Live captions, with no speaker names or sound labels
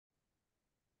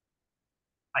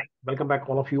Hi, welcome back,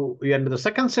 all of you. And the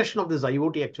second session of this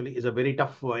IOT actually is a very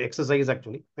tough exercise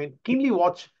actually. And keenly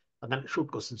watch and then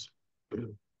shoot questions.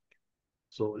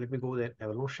 So let me go there. I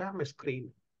will now share my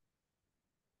screen.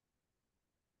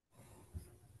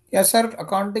 Yes, sir.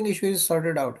 Accounting issue is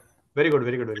sorted out. Very good,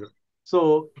 very good, very good.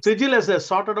 So Sigil has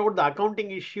sorted out the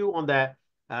accounting issue on the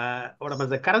what happens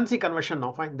the currency conversion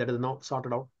now. Fine, that is now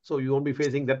sorted out. So you won't be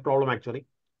facing that problem actually.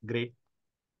 Great.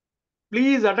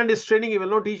 Please attend his training. He will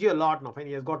not teach you a lot now. Fine.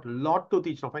 He has got a lot to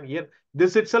teach now. Fine. Here,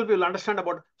 this itself you will understand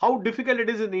about how difficult it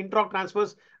is in intra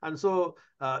transfers. And so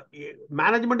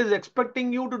management is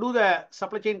expecting you to do the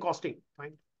supply chain costing.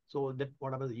 Fine. So that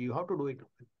whatever you have to do it.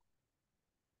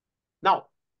 Now,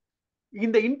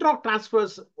 in the intra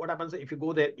transfers, what happens if you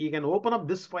go there, you can open up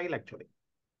this file actually.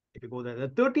 If you go there, the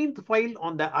 13th file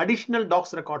on the additional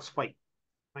docs records file.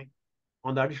 Fine.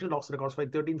 On the additional docs records file,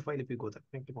 13th file, if you go there.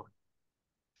 Thank you.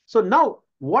 So now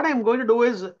what I'm going to do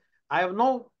is I have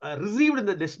now received in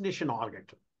the destination org.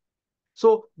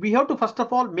 So we have to first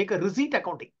of all make a receipt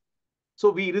accounting.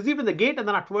 So we received in the gate and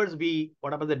then afterwards we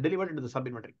what happens delivered into the sub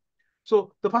inventory.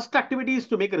 So the first activity is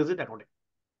to make a receipt accounting,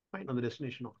 right, on the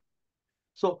destination org.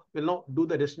 So we'll now do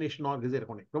the destination org receipt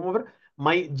accounting. Remember,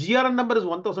 my GRN number is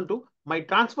 1002. My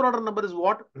transfer order number is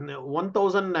what?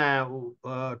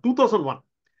 2001.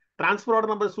 Transfer order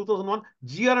number is 2001.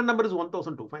 GRN number is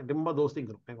 1002. Fine. Remember those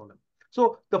things.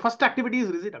 So the first activity is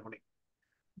receipt accounting.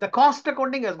 The cost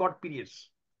accounting has got periods.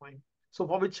 Fine. So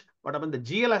for which what happens, the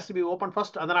GL has to be opened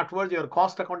first, and then afterwards your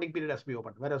cost accounting period has to be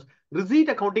opened. Whereas receipt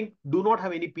accounting do not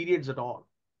have any periods at all.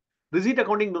 Receipt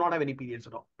accounting do not have any periods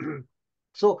at all.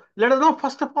 So let us now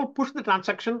first of all push the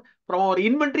transaction from our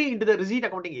inventory into the receipt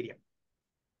accounting area.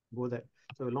 Go there.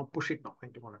 So we'll now push it now.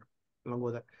 Fine. We'll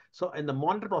go there. So in the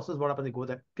monitor process, what happens? You go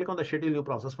there. Click on the schedule new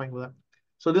process. Fine. Go there.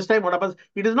 So this time what happens?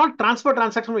 It is not transfer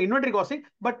transaction from inventory costing,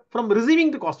 but from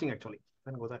receiving to costing actually.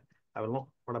 Fine. Go there. I will know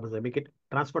what happens. I make it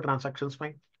transfer transactions.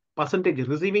 Fine. Percentage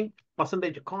receiving,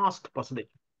 percentage cost, percentage.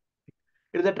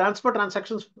 It is a transfer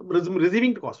transactions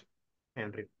receiving to costing.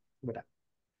 And better.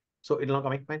 So it will not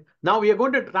come fine. Now we are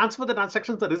going to transfer the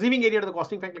transactions, the receiving area to the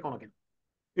costing. Fine. Click on again.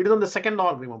 It is on the second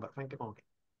org. Remember. Fine. Click on okay.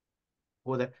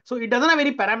 Go there. So it doesn't have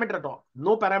any parameter at all.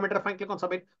 No parameter. Fine. Click on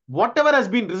submit. Whatever has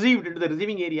been received into the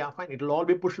receiving area, fine. It will all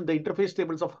be pushed in the interface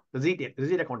tables of receipt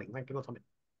accounting. Fine. Click on submit.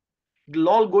 It will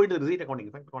all go into the receipt accounting.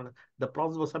 Fine. Click on the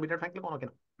process was submitted. Fine. Click on okay.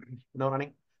 Now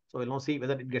running. So we'll now see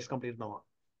whether it gets completed now.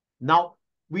 Now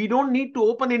we don't need to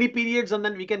open any periods, and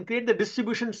then we can create the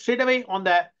distribution straight away on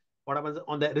the what happens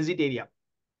on the receipt area.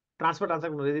 Transfer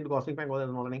transaction receipt costing. Fine. Go there.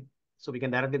 Not running. So we can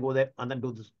directly go there and then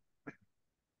do this.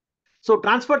 So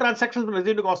transfer transactions from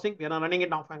receipt to costing, we are running it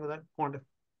now. Fine with that.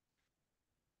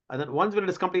 And then once when it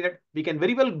is completed, we can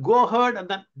very well go ahead and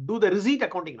then do the receipt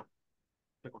accounting now.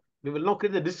 We will now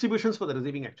create the distributions for the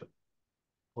receiving actually.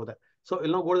 For that. So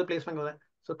we'll now go to the place. Fine with that.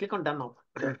 So click on done now.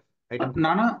 Item.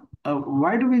 Nana,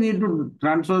 why do we need to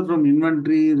transfer from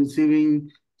inventory, receiving,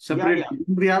 Yeah, separate? yeah.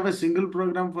 We have a single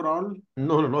program for all?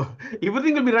 No, no, no.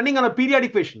 Everything will be running on a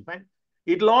periodic fashion. Fine.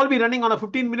 It will all be running on a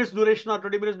 15 minutes duration or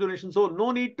 20 minutes duration. So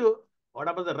no need to what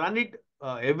happens run it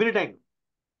every time.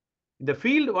 In the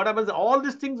field, what happens, all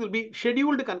these things will be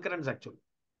scheduled concurrence actually.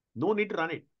 No need to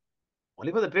run it.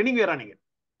 Only for the training we are running it.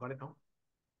 Got it now?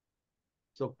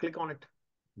 So click on it.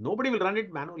 Nobody will run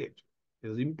it manually actually.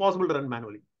 It is impossible to run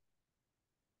manually.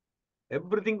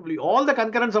 Everything will be, all the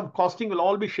concurrence of costing will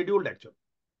all be scheduled actually.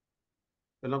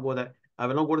 Will not go there. I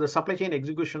will now go to the supply chain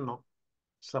execution now.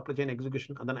 Supply chain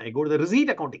execution. And then I go to the receipt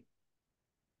accounting.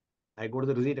 I go to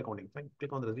the receipt accounting. Fine.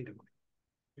 Click on the receipt accounting.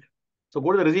 So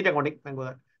go to the receipt accounting. Fine. Go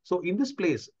there. So in this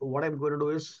place, what I'm going to do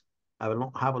is I will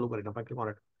now have a look at it. Now, click on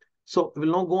it. So we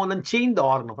will now go on and change the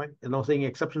org now. Fine. You know, saying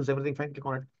exceptions, everything. Fine. Click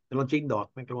on it. You know, change the org.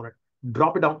 Fine. Click on it.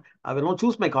 Drop it down. I will now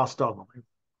choose my cost org now. Fine.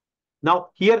 Now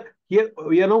here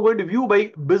we are now going to view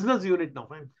by business unit now.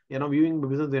 Fine. You know, viewing by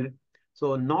business unit.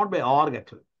 So not by org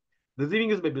actually. Receiving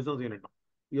is by business unit now.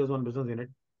 Here's one business unit.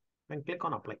 And click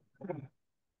on apply.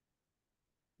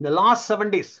 The last 7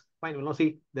 days. Fine. We'll now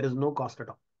see there is no cost at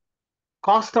all.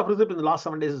 Cost of receipt in the last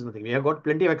 7 days is nothing. We have got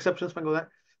plenty of exceptions. Fine. Go there.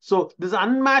 So this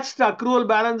unmatched accrual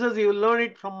balances, you will learn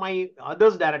it from my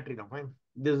others directory now. Fine.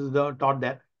 This is the taught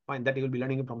there. Fine. That you will be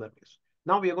learning it from that place.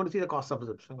 Now we are going to see the cost of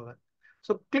receipts. Fine. Go there.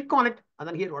 So click on it, and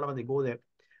then here, whatever they go there,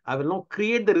 I will now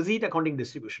create the receipt accounting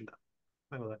distribution.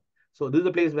 So this is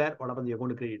the place where what happens, you're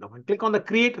going to create it now. And click on the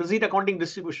create receipt accounting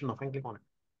distribution now. Fine, click on it.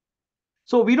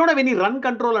 So we don't have any run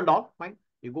control and all. Fine.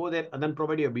 You go there and then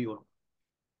provide your BO.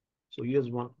 So here's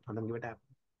one, and then give it a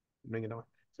bring it out.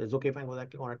 So it's okay, fine, go there,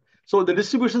 click on it. So the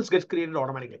distributions gets created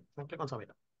automatically. Fine, click on submit.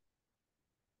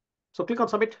 So click on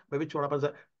submit, by which what happens,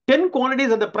 10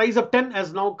 quantities at the price of 10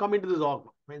 has now come into this org.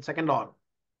 fine, second law.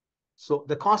 So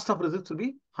the cost of receipts will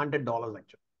be $100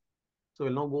 actually. So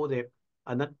we'll now go there,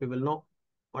 and then we will know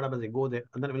what happens. They go there,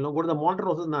 and then we'll now go to the monitor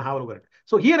process and have a look at it.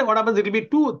 So here what happens, it will be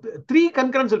three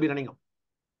concurrents will be running up.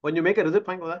 When you make a receipt,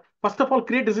 fine, first of all,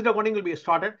 create receipt accounting will be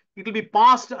started. It will be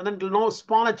passed, and then it will now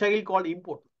spawn a child called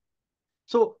import.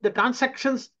 So the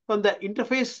transactions from the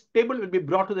interface table will be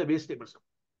brought to the base tables.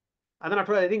 And then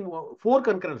after, I think 4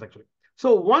 concurrents actually.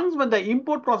 So once when the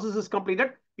import process is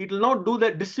completed, it will now do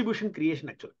the distribution creation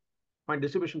actually. Fine,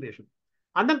 distribution creation.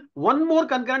 And then one more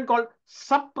concurrent called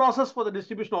sub process for the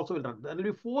distribution also will run. There will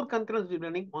be 4 concurrents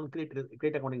running on create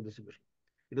accounting distribution.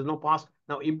 It is now passed.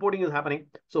 Now importing is happening.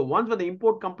 So once when the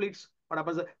import completes, what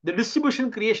happens? The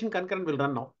distribution creation concurrent will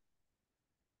run now.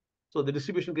 So the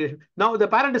distribution creation. Now the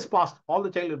parent is passed. All the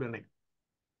child will be running.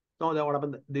 Now what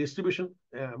happens? The distribution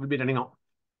will be running out.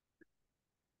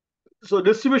 So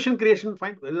distribution creation,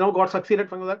 fine. Now got succeeded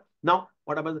from that. Now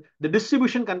what happens? The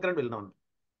distribution concurrent will run.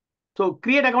 So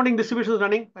create accounting distribution is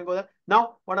running. Fine, go there.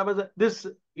 Now what happens? This,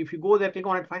 if you go there, click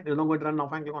on it, fine. It's not going to run now.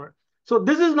 Fine, click on it. So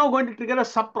this is now going to trigger a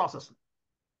sub process.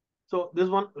 So this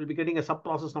one will be getting a sub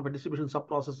process now, a distribution sub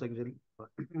process actually.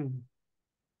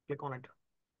 Click on it.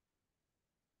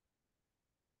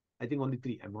 I think only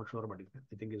 3. I'm not sure about it.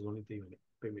 I think it's only 3 only.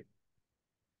 Maybe.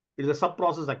 It is a sub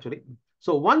process actually.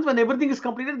 So once when everything is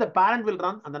completed, the parent will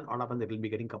run, and then what happens? It will be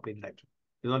getting completed actually.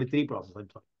 There's only 3 processes. I'm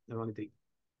sorry. There's only 3.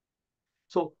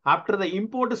 So after the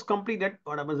import is completed,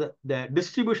 what happens? The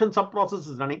distribution sub process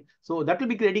is running. So that will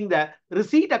be creating the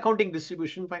receipt accounting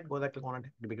distribution. Fine, go there, click on it.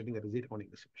 It will be getting the receipt accounting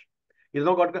distribution. It is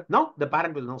now got, now the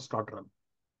parent will now start run.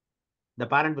 The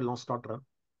parent will now start run.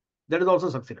 That is also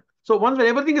succeeded. So once when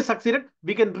everything is succeeded,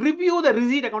 we can review the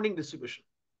receipt accounting distribution.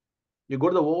 You go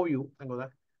to the overview and go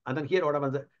there. And then here what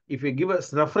happens? If you give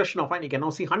us refresh now, fine, you can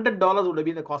now see $100 would have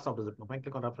been the cost of receipt. Now, fine,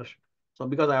 click on refresh. So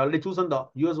because I already chosen the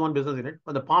US1 business unit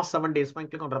for the past 7 days, fine,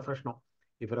 click on refresh now.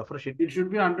 If you refresh it, It should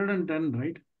be 110,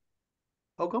 right?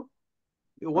 How come?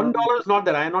 $1 is not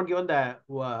there. I am not given the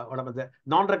what happens? The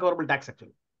non-recoverable tax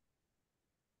actually.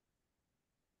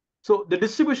 So the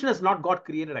distribution has not got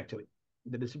created actually.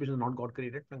 The distribution has not got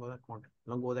created. We'll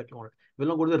go there, go there, we'll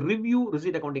now go to the review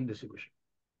receipt accounting distribution.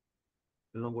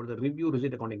 We'll now go to the review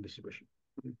receipt accounting distribution.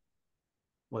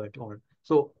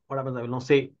 So what happens? I will now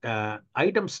say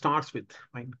item starts with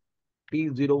fine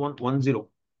T0110.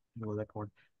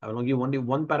 I will now give only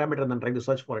one parameter and then try to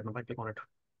search for it. Now I click on it.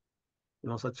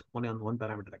 Search only on one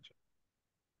parameter actually.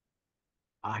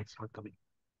 It's not coming.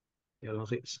 I will now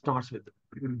say starts with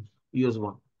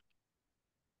US1.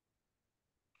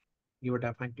 Give it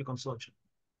a fine, click on search.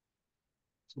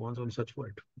 So once we search for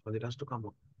it, because it has to come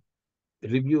up.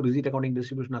 Review receipt accounting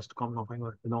distribution has to come now. Fine,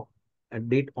 a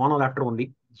date on or after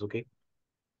only. It's okay.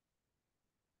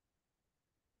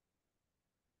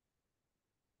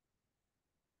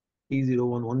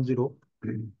 T0110.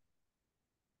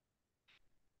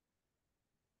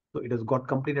 So it has got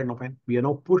completed now. Fine. We are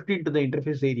now pushed into the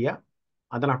interface area,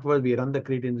 and then afterwards we run the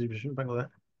create distribution. Fine,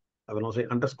 I will now say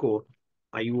underscore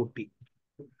IOT.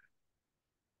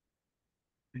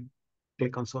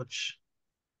 Click on search.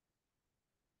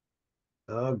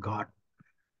 Oh God.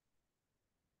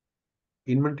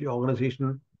 Inventory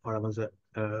organization, or I was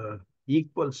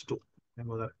equals to.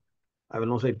 I will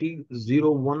now say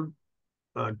T012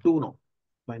 now.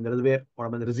 Fine, that is where or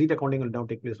the receipt accounting will now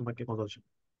take place. Click on search.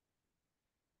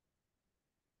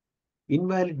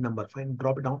 Invalid number. Fine,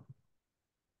 drop it down.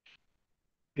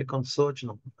 Click on search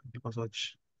now. Click on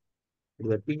search. It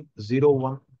is a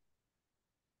T01.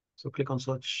 So click on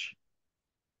search.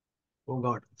 Oh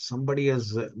God, somebody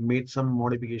has made some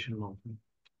modification now.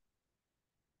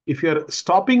 If you're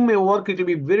stopping my work, it will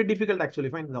be very difficult actually.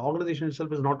 Fine, the organization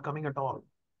itself is not coming at all.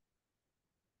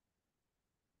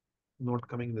 Not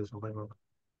coming this.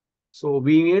 So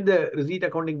we made the receipt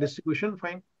accounting distribution.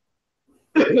 Fine.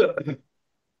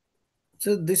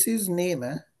 So this is name,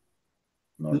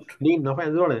 not name. No,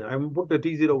 fine. I put the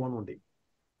T01 only.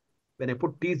 When I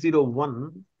put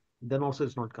T01, then also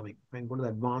it's not coming. Fine, go to the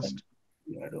advanced.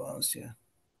 advanced, yeah.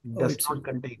 Does not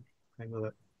contain. I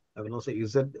will now say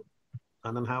Z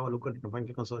and then have a look at it. Fine,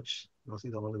 click on search. Now see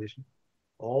the organization.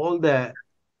 All the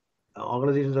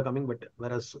organizations are coming, but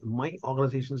whereas my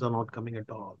organizations are not coming at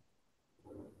all.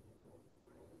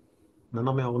 None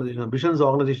of my organizations, Bishan's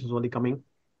organizations only coming.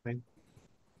 Right?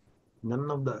 None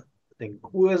of the thing.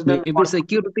 Who has done? Maybe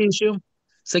security issue.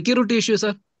 Security issue,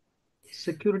 sir.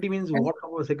 Security means what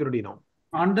about security now?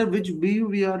 Under which BU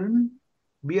we are in?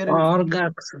 We are in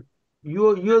Orgax.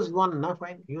 US1, not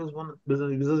fine. US1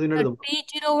 business unit.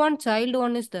 T01 child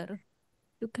one is there.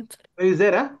 You can. Is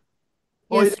there? Huh?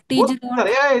 Yes, Both T01.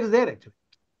 yeah, it is there actually.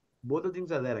 Both the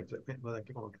things are there actually.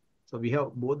 So we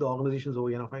have both the organizations over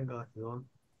here. Fine.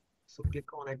 So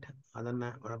click on it, and then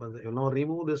what happens?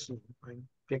 Remove this. Fine.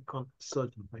 Click on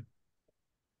search. Fine.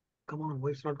 Come on, why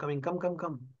it's not coming?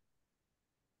 Come.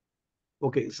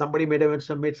 Okay, somebody made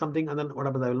something, and then what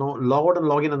happens? I will know log out and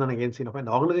log in, and then again see. Fine.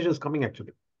 The organization is coming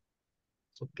actually.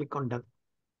 So click on done.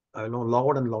 I will know log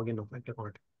out and log in. Fine. Click on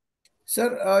it.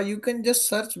 Sir, you can just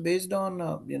search based on,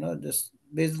 just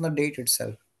based on the date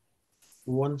itself.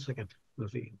 1 second.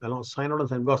 Let's see. Sign out and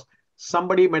sign, because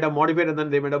somebody might have modified and then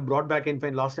they might have brought back in.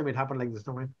 Fine. Last time it happened like this.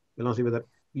 No, fine. See whether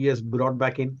he has brought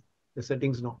back in the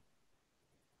settings now.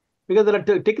 Because there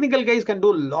are technical guys can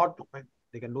do a lot. Fine.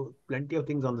 They can do plenty of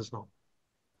things on this now.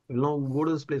 Go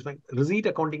to this place. Fine. Receipt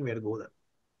accounting, where to go there.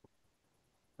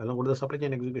 Go to the supply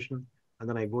chain execution, and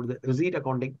then I go to the receipt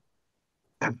accounting.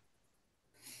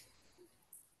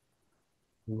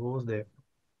 Goes there.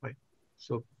 Fine.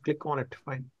 So click on it.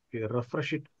 Fine. You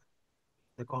refresh it.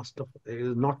 The cost of it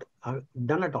is not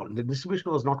done at all. The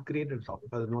distribution was not created at all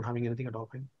because it's not having anything at all.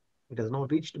 Fine. It has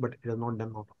not reached, but it has not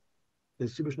done at all. The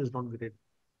distribution is not created.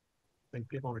 Then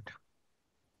click on it.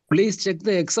 Please check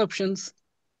the exceptions.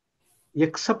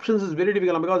 Exceptions is very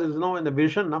difficult because it's now in the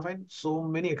vision. Now, fine. So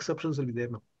many exceptions will be there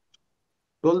now.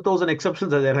 12,000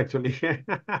 exceptions are there actually.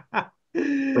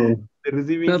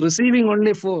 Receiving. Receiving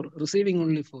only 4. Receiving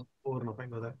only 4. 4. No, fine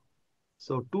with that.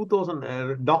 So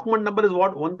 2000 document number is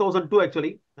what? 1002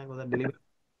 actually. Fine with that. Delivery.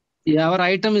 Yeah, our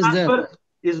item is there.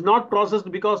 Is not processed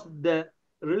because the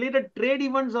related trade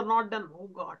events are not done. Oh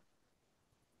God.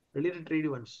 Related trade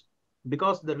events.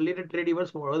 Because the related trade events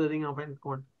for other thing,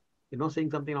 saying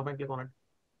something, click on it.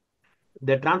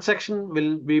 The transaction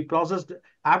will be processed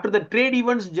after the trade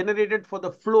events generated for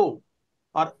the flow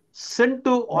are sent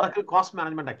to Oracle Cost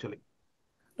Management actually.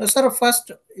 No, sir,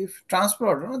 first, if transfer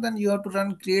order, then you have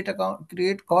to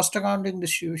create cost accounting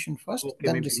distribution first, Okay,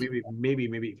 then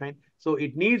maybe. Fine. So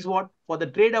it needs what? For the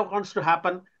trade accounts to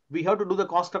happen, we have to do the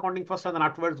cost accounting first and then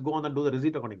afterwards go on and do the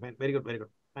receipt accounting. Fine. Very good.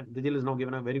 Fine. Dijil is now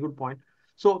given a very good point.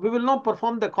 So we will now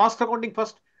perform the cost accounting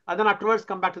first and then afterwards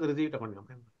come back to the receipt accounting.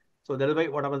 Fine. So that is why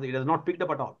what happens, it has not picked up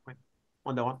at all. Fine.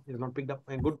 On the one, it is not picked up.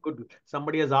 Fine. Good.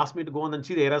 Somebody has asked me to go on and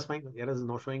see the errors. Fine. The errors is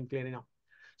not showing clearly now.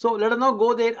 So let us now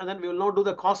go there and then we will now do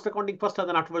the cost accounting first and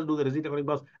then afterwards do the receipt accounting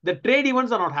because the trade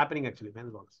events are not happening actually.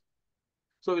 Fine.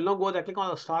 So we'll now go there, click on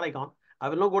the star icon. I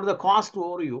will now go to the cost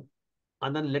overview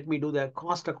and then let me do the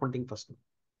cost accounting first.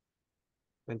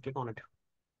 Then click on it.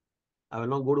 I will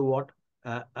now go to what?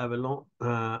 I will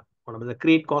now the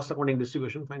create cost accounting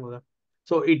distribution. Fine with that.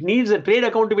 So it needs a trade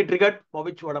account to be triggered, for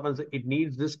which what happens? It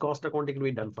needs this cost accounting to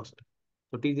be done first.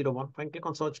 So T01. Fine. Click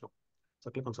on search now. So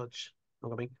click on search. Now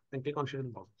coming. Then click on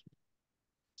schedule process.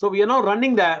 So we are now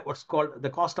running the what's called the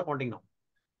cost accounting now.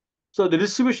 So the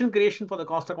distribution creation for the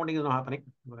cost accounting is now happening.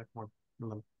 Whereas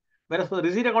for the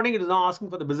receipt accounting, it is now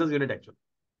asking for the business unit actually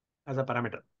as a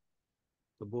parameter.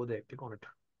 So go there, click on it.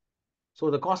 So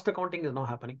the cost accounting is now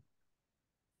happening.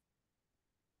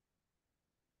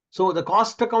 So the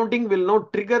cost accounting will now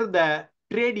trigger the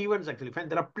trade events actually. Fine,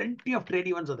 there are plenty of trade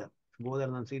events there. Go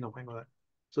there and see now. Fine, go there.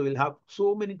 So we'll have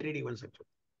so many trade events actually.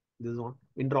 This is one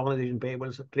inter-organization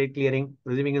payables, trade clearing,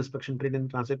 receiving inspection, trade in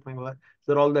transit. Fine, go there.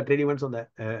 So all the trade events on the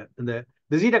in the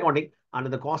receipt accounting and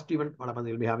the cost event. What happens?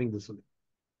 You'll be having this only.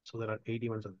 So there are 8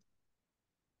 events.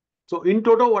 So in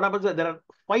total, what happens? There are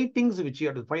 5 things which you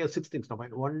have to 5 or 6 things now.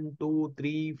 1, 2,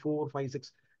 3, 4, 5,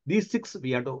 6. These 6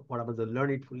 we have to what happens?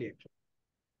 Learn it fully actually.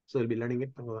 So we'll be learning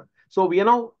it. So we are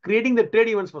now creating the trade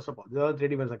events first of all. There are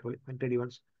trade events actually. Trade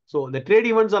events. So the trade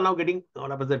events are now getting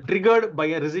what happens? Triggered by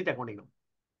a receipt accounting now.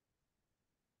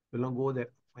 We'll now go there.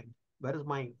 Fine. Where is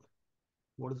my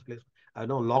what is this place? I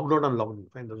know logged out and logged in.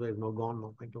 Fine. That's why it's now gone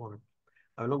now. Fine. On it.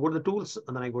 I will now go to the tools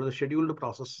and then I go to the scheduled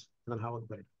process and then have a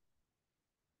look at it.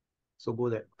 So go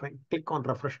there. Fine. Click on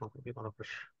refresh now. Click on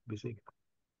refresh.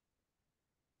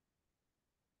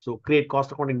 So create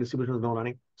cost accounting distribution is now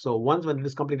running. So once when it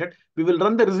is completed, we will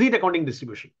run the receipt accounting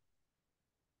distribution.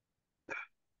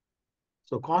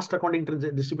 So cost accounting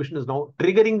distribution is now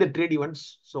triggering the trade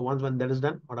events. So once when that is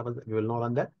done, what happens? We will now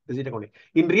run the receipt accounting.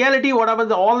 In reality, what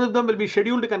happens? All of them will be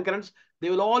scheduled concurrence. They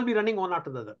will all be running one after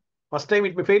the other. First time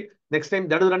it may fail. Next time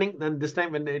that is running. Then this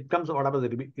time when it comes, what happens?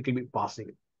 It will be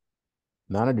passing.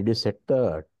 Nana, did you set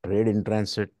the trade in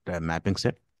transit mapping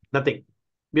set? Nothing.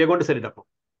 We are going to set it up now.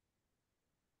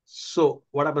 So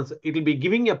what happens? It will be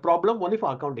giving a problem only for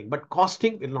accounting, but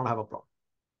costing will not have a problem.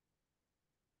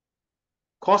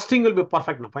 Costing will be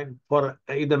perfect now. Fine. For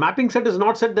if the mapping set is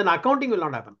not set, then accounting will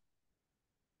not happen.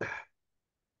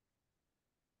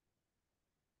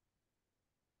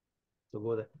 So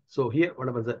go there. So here, what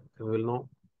happens? We will know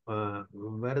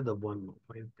where is the one.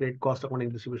 Fine. Trade cost accounting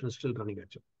distribution is still running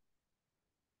actually.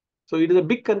 So it is a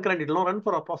big concurrent. It will not run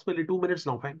for approximately 2 minutes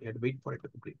now. Fine. You have to wait for it to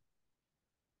complete.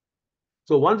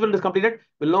 So once it is completed,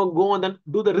 we'll now go and then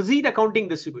do the receipt accounting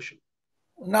distribution.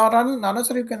 Now run, Nano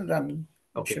sir, you can run.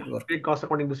 It Okay. should work. Trade cost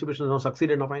accounting distribution is now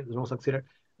succeeded. Now fine. It's now succeeded.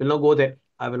 We'll now go there.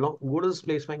 I will now go to this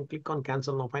place. Fine. Click on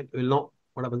cancel. Now fine. We'll now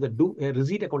what happens there? Do a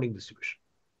receipt accounting distribution.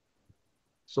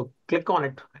 So click on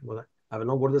it. I will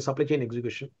now go to the supply chain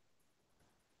execution.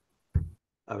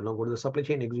 I will now go to the supply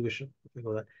chain execution.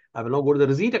 I will now go to the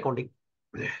receipt accounting.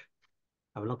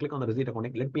 I will now click on the receipt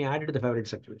accounting. Let me add it to the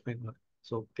favorites actually.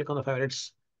 So click on the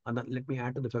favorites and then let me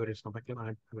add to the favorites. Now I click on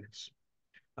add favorites.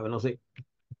 I will now say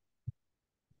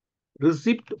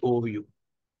receipt overview.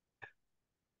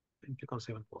 And click on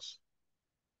save and pause.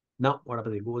 Now what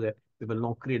happens? We go there. We will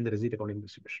now create the receipt accounting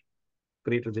distribution.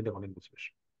 Create receipt accounting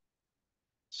distribution.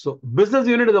 So business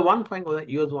unit is the one. Fine. Go there.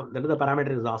 US one. That is the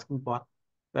parameter is asking for.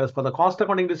 Whereas for the cost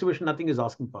accounting distribution, nothing is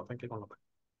asking for. Fine. Click on that.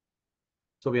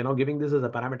 So we are now giving this as a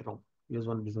parameter now. Use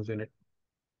one business unit.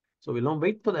 So we'll now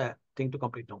wait for the thing to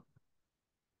complete now.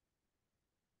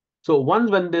 So once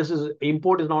when this is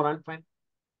import is now run, fine.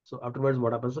 So afterwards,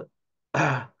 what happens?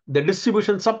 The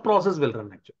distribution sub process will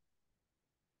run actually.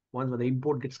 Once when the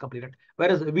import gets completed.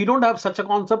 Whereas we don't have such a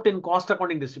concept in cost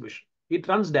accounting distribution. It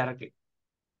runs directly.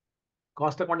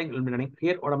 Cost accounting will be running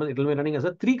here. What happens? It will be running as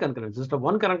a 3 concurrent. Instead of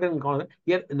 1 concurrent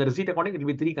here in the receipt accounting, it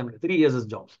will be 3 concurrent, 3 years as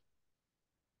jobs.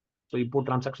 So import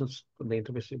transactions from the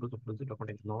interface tables of receipt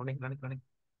accounting is now running.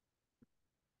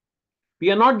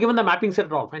 We are not given the mapping set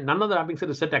at all. Fine. None of the mapping set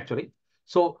is set actually.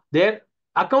 So their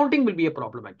accounting will be a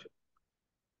problem actually.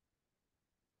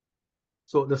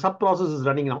 So the sub process is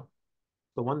running now.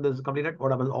 So once this is completed,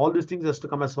 what happens? All these things has to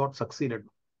come as what succeeded.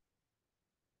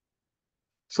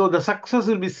 So the success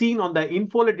will be seen on the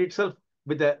infolet itself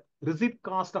with the receipt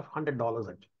cost of $100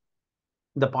 actually.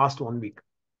 The past 1 week.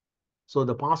 So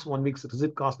the past 1 week's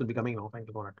receipt cost will be coming now. Thank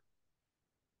you for it.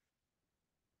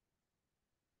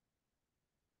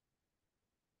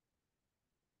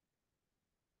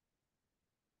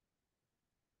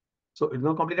 So it's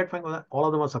now completed. Fine. All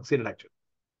of them are succeeded actually.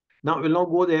 Now we'll now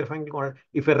go there. Fine.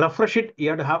 If I refresh it, you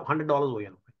have to have $100 over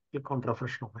here. Click on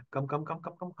refresh now. Come.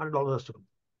 $100 has to come.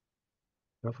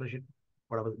 Refresh it.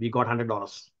 Whatever. We got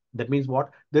 $100. That means what?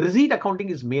 The receipt accounting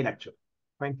is made actually.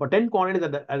 Fine. For 10 quantities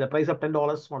at the price of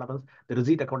 $10, what happens? The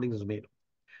receipt accounting is made.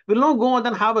 We'll now go and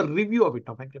then have a review of it.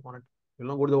 Now, fine. Click on it. We'll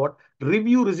now go to the what?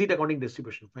 Review receipt accounting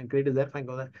distribution. Fine. Create is there. Fine.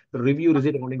 Go there. The review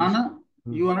receipt accounting distribution.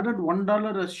 You added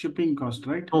 $1 as shipping cost,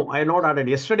 right? No, I not added.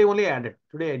 Yesterday only I added.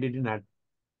 Today I didn't add.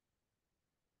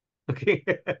 Okay.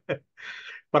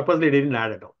 Purposely didn't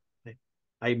add at all.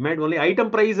 I made only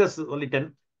item price as only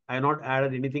 10. I have not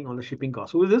added anything on the shipping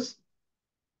cost. Who is this?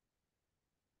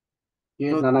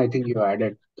 Yes, Nana, I think you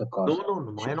added the cost.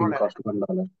 No. I have Shipping not cost added.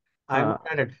 $1. I have not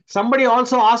added. Somebody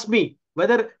also asked me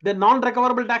whether the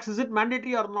non-recoverable tax is it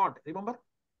mandatory or not. Remember?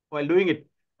 While doing it,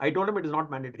 I told him it is not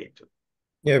mandatory actually.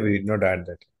 Yeah, we did not add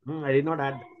that. I did not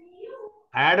add that.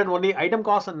 I added only item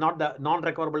cost and not the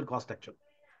non-recoverable cost actually.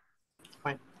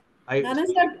 Fine. Nana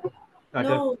sir,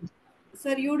 no,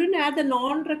 sir, you didn't add the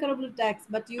non-recoverable tax,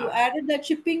 but you added the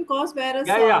shipping cost, whereas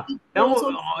Now,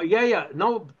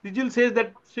 Now Tijil says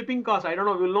that shipping cost. I don't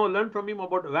know. We'll learn from him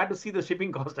about where to see the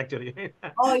shipping cost actually.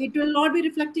 Oh, it will not be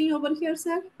reflecting over here,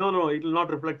 sir. No, it will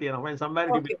not reflect here. Fine. Somewhere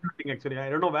it will be reflecting actually. I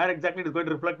don't know where exactly it is going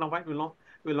to reflect now. Fine.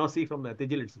 We'll not see from the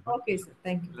Tijil itself. Okay, sir.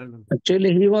 Thank you.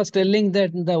 Actually, he was telling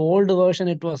that in the old version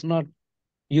it was not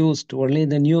used. Only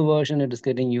the new version it is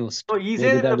getting used. No, he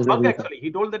says it's a bug actually.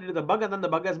 He told that it is a bug and then the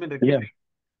bug has been rectified.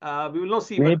 Yeah. We will not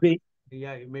see. Maybe.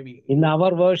 Yeah, maybe. In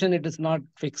our version, it is not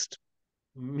fixed.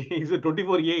 He's a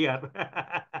 24A.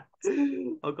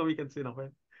 How come we can say now?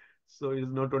 Fine. So it's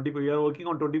not 24. You are working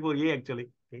on 24A actually.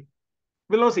 Okay.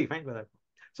 We'll not see. Fine with that.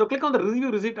 So click on the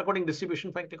review receipt accounting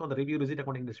distribution. Fine. Click on the review receipt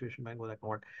accounting distribution. Fine. Go that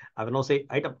command. I will now say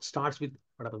item starts with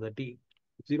whatever the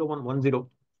T0110.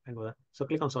 Fine. Go that. So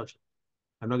click on search.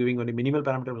 I'm not giving only minimal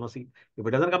parameter. We'll not see. If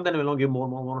it doesn't come, then we'll not give more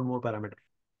and more parameter.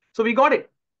 So we got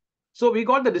it. So we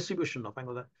got the distribution now. Fine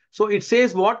with that. So it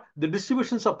says what? The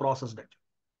distributions are processed actually.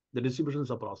 The distributions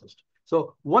are processed.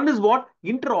 So one is what?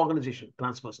 Inter-organization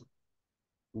transfers.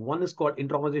 One is called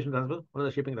inter-organization transfer. One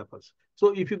is the shipping reference.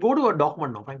 So if you go to a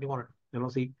document now, fine, you want to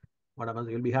see what happens.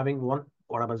 You'll be having one.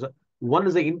 What happens? One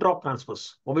is the inter-org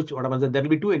transfers, for which what happens? There will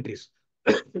be 2 entries.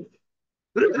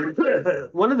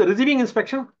 One is the receiving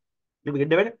inspection. You will get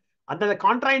divided. And then the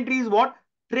contra entry is what?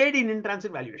 Trade in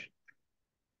transit valuation.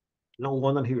 Now go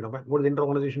on and here, go to the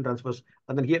inter-organization transfers,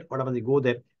 and then here, what happens? You go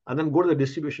there, and then go to the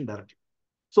distribution directly.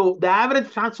 So the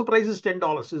average transfer price is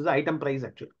 $10. This is the item price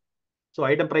actually. So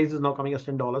item price is now coming as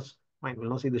 $10. Fine. We'll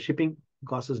now see the shipping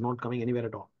cost is not coming anywhere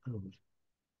at all.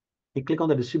 You click on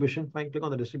the distribution, fine, click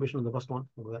on the distribution on the first one.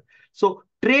 So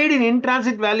trade in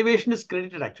transit valuation is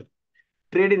credited actually.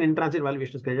 Trade in transit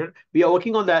valuation is credited. We are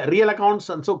working on the real accounts,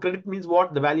 and so credit means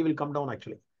what? The value will come down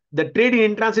actually. The trade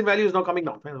in transit value is now coming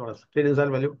down. Trade in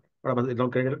transit value, is now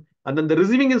credited. And then the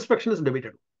receiving inspection is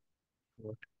debited.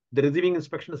 The receiving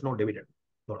inspection is now debited.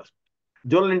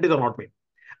 Journal entries are not made.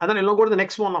 And then you'll go to the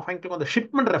next one. Fine, click on the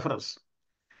shipment reference.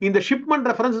 In the shipment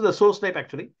reference is the source type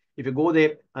actually. If you go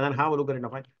there and then have a look at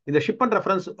it, in the shipment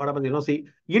reference, what happens, see,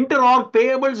 interorg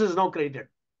payables is now credited.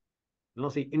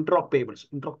 See, interorg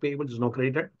payables is now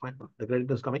credited. Fine, the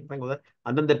credit is coming. Fine, go there.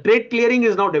 And then the trade clearing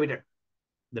is now debited.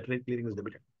 The trade clearing is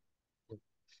debited.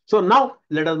 So now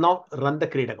let us now run the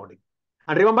credit accounting.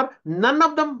 And remember, none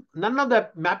of the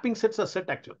mapping sets are set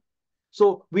actually.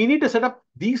 So we need to set up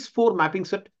these 4 mapping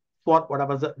set for what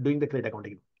happens doing the credit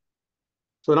accounting.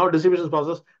 So now distribution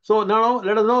process. So now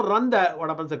let us now run the what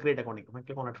happens the credit accounting.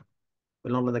 Click on it.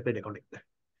 We'll now run the credit accounting.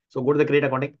 So go to the credit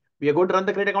accounting. We are going to run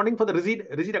the credit accounting for the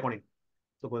receipt accounting.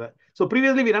 So go there. So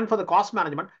previously we ran for the cost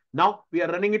management. Now we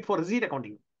are running it for receipt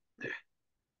accounting.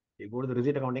 You go to the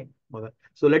receipt accounting.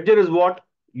 So ledger is what?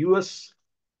 US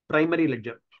primary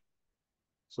ledger.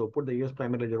 So put the US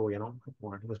primary ledger over here now.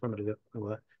 US primary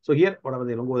ledger. So here, whatever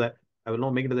they don't go there. I will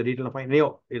now make it to the detail of fine.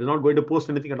 No, it is not going to post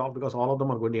anything at all because all of them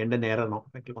are going to end in error now.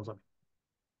 I click on something.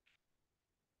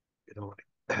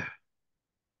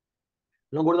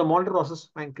 Now go to the monitor process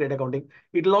and credit accounting.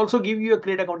 It will also give you a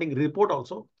credit accounting report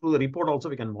also. Through the report also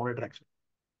we can monitor actually.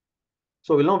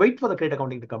 So we'll now wait for the credit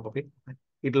accounting to come up.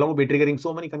 It will now be triggering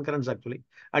so many concurrents actually.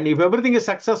 And if everything is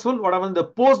successful, what happens? The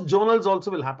post journals also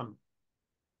will happen.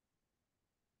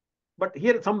 But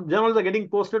here some journals are getting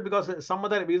posted because some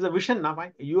other is a vision now.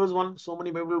 Fine. US one, so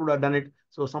many people would have done it.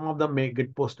 So some of them may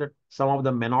get posted, some of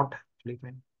them may not. Actually,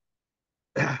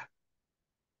 fine.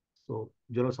 So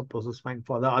journals are process fine.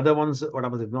 For the other ones, what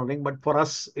happens is nothing. But for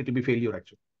us, it will be failure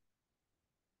actually.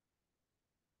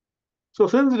 So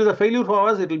since it is a failure for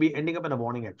us, it will be ending up in a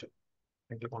warning actually.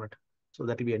 I click on it. So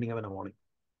that will be ending up in a warning.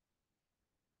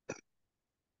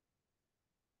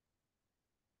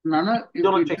 Nana,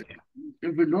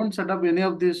 if we don't set up any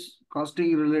of these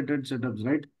costing related setups,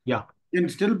 right? Yeah. You can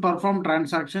still perform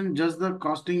transaction, just the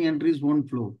costing entries won't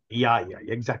flow. Yeah,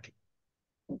 exactly.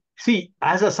 See,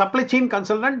 as a supply chain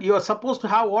consultant, you are supposed to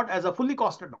have what as a fully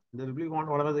costed. The really want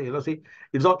whatever the LOC,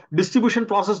 it's all distribution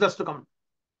process has to come.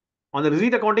 On the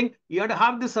receipt accounting, you have to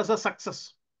have this as a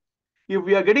success. If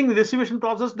we are getting the distribution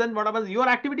process, then what happens? Your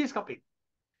activity is complete.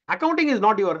 Accounting is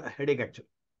not your headache actually.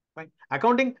 Fine.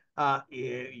 Accounting,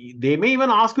 they may even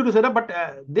ask you to set up, but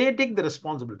they take the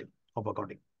responsibility of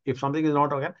accounting. If something is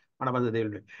not okay, what happens? They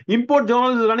will do it. Import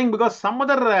journal is running because some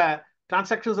other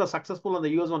transactions are successful on the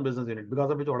US one business unit, because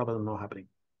of which what happens is not happening.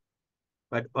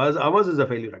 But ours is a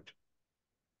failure actually.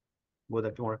 Go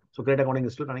there. So credit accounting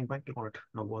is still running fine. Click on it.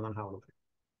 Now go on and have a look.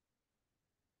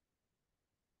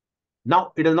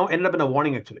 Now it has now ended up in a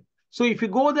warning actually. So if you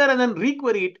go there and then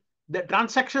requery it, the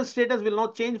transaction status will now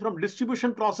change from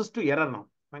distribution process to error now.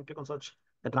 Fine, click on search.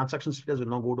 The transaction status will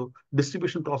now go to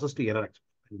distribution process to error actually.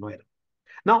 No error.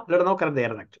 Now let us now correct the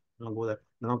error actually. Now go there.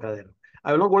 Now correct the error.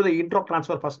 I will now go to the intro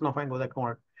transfer first. Now fine, go there.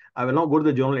 I will now go to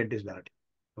the journal entries directly.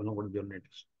 I will now go to the journal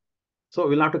entries. So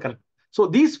we'll have to correct. So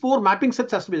these 4 mapping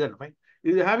sets has to be done. Fine.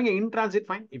 If you're having an in transit,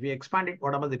 fine. If you expand it,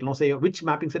 what happens? It will now say which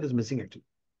mapping set is missing actually.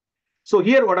 So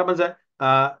here what happens?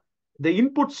 The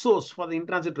input source for the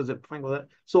in-transit receipt. Fine, go there.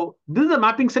 So this is the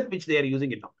mapping set which they are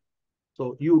using it now.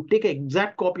 So you take an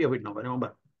exact copy of it now.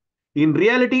 Remember, in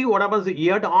reality, what happens?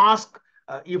 You have to ask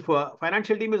if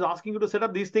financial team is asking you to set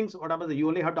up these things. What happens? You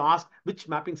only have to ask which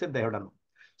mapping set they have done.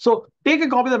 So take a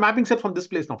copy of the mapping set from this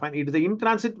place now. Fine. It is the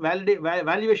in-transit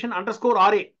valuation underscore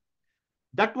RA.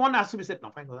 That one has to be set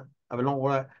now. Fine. Go there. I will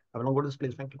not go to this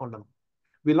place. Fine. Click on done.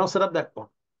 We'll now set up that one.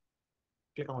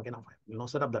 Click on OK now. Fine. We'll now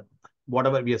set up that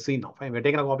whatever we have seen now. Fine. We're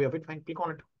taking a copy of it. Fine. Click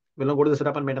on it. We'll now go to the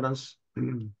setup and maintenance.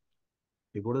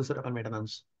 You go to the setup and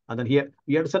maintenance. And then here,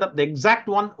 we have to set up the exact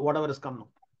one, whatever has come now.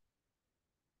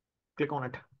 Click on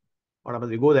it. Whatever,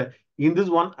 we go there. In this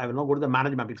one, I will now go to the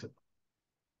manage mapping set.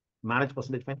 Manage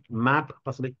percentage, fine. Map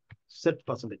percentage, set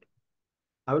percentage.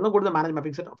 I will now go to the manage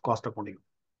mapping set of cost accounting.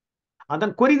 And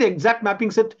then query the exact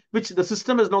mapping set, which the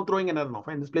system is now throwing an error now.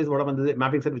 Fine. This place, whatever, the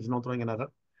mapping set, which is now throwing an error.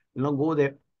 You'll now go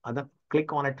there and then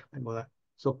click on it and go there.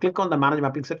 So click on the manage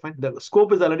mapping set. Fine. The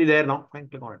scope is already there now. Fine.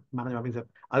 Click on it. Manage mapping set.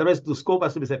 Otherwise, the scope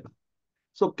has to be set.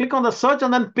 So click on the search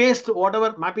and then paste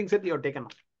whatever mapping set you have taken now.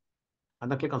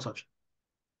 And then click on search.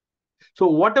 So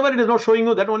whatever it is not showing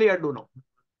you, that only I do now.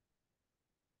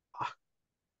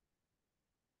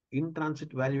 In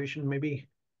transit valuation, maybe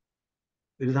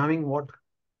it is having what?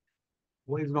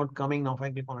 Why is not coming now? If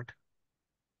I click on it.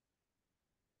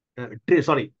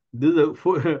 sorry, this is a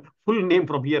full name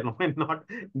from here now, fine, not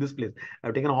this place.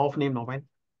 I've taken off name now, fine.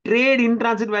 Trade in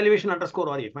transit valuation underscore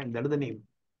RA, fine, that is the name.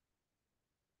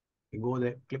 You go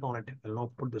there, click on it. I'll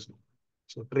now put this now.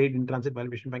 So trade in transit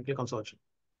valuation, fine, click on search.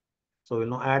 So we'll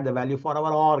now add the value for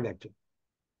our org actually.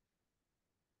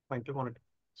 Fine, click on it.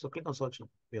 So click on search now.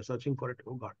 We are searching for it.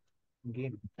 Oh God,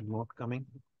 again, not coming.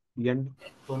 The end.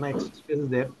 So next space is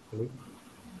there.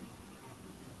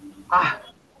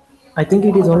 I think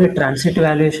it is only transit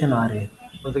valuation RA.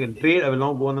 Once again, trade, I will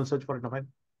now go on and search for it now, fine.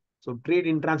 So trade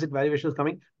in transit valuation is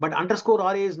coming, but underscore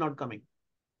RA is not coming.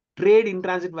 Trade in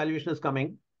transit valuation is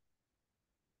coming.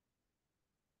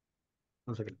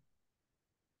 One second.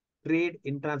 Trade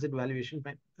in transit valuation,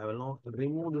 fine. I will now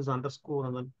remove this underscore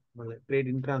and then trade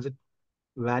in transit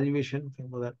valuation.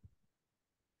 For that.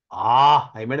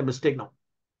 I made a mistake now.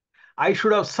 I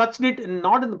should have searched it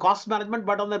not in the cost management,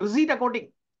 but on the receipt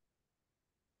accounting.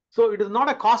 So it is not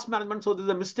a cost management. So this is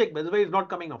a mistake. That's why it's not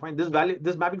coming now. Fine. This value,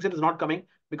 this mapping set is not coming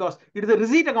because it is a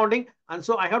receipt accounting. And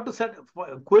so I have to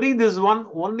query this one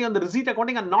only on the receipt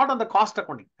accounting and not on the cost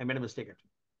accounting. I made a mistake actually.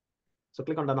 So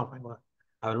click on done now. Fine.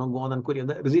 I will now go on and query on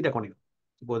the receipt accounting.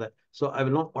 So go there. So I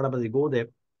will know what happens. Go there.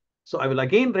 So I will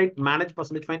again write manage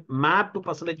percentage fine, map to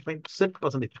percentage fine, set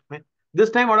percentage fine. This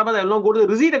time what happens? I will now go to the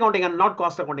receipt accounting and not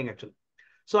cost accounting actually.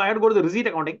 So I have to go to the receipt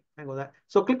accounting and go there.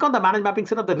 So click on the manage mapping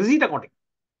set of the receipt accounting,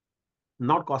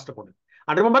 not cost accounting.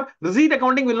 And remember, receipt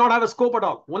accounting will not have a scope at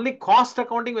all. Only cost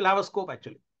accounting will have a scope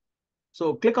actually.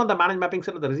 So click on the manage mapping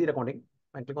set of the receipt accounting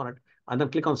and click on it and then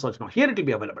click on search now. Here it will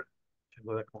be available.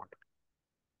 Go that one.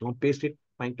 Don't paste it.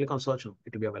 Fine. Click on search now.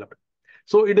 It will be available.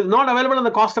 So it is not available on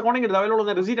the cost accounting. It is available on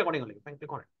the receipt accounting only. Fine.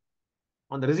 Click on it.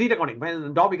 On the receipt accounting. Fine. On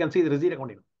the top you can see the receipt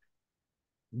accounting.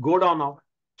 Go down now.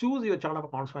 Choose your chart of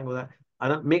accounts. Fine. Go there.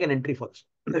 And then make an entry for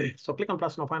this. So click on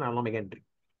plus now. Fine. I'll now make an entry.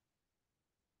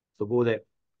 So go there.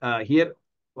 Here,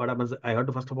 what happens? I have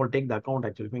to first of all take the account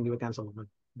actually. If I give a cancel number,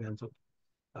 cancel.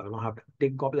 I will now have to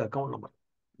take copy the account number.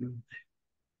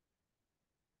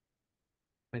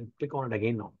 And click on it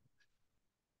again now.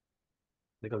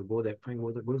 Because go there. Fine. Go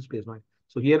to the good space now.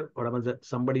 So here, what happens?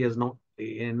 Somebody has now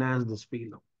enhanced this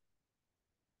field now.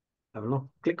 I will now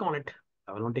click on it.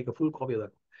 I will now take a full copy of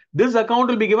that. This account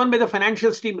will be given by the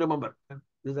financial stream. Remember,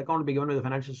 this account will be given by the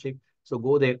financial stream. So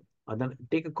go there and then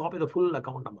take a copy of the full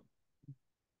account number.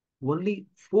 Only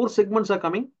 4 segments are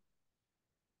coming.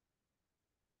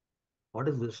 What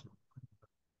is this?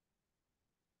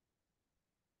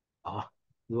 This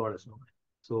is what it is now.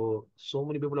 So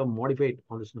many people have modified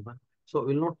on this number. So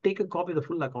we'll not take a copy of the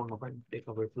full account. Take a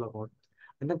copy of the full account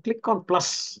and then click on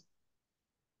plus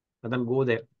and then go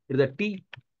there. It is a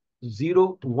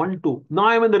T012. Now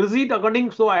I'm in the receipt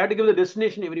accounting, so I have to give the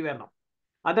destination everywhere now.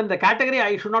 And then the category,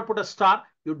 I should not put a star.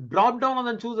 You drop down and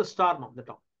then choose a star now. The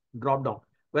top drop down.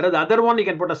 Whereas the other one, you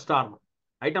can put a star now.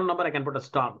 Item number, I can put a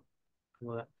star.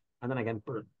 And then I can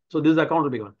put it. So this account will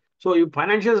be given. So you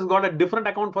financials has got a different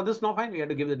account for this now. Fine. We have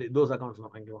to give those accounts now.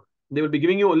 Fine. They will be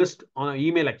giving you a list on an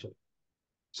email actually.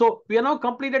 So we are now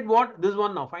completed what? This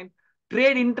one now. Fine.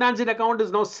 Trade in transit account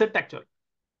is now set actually.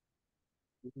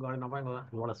 Got it now. Fine.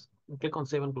 What else? Click on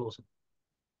save and close.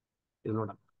 Is not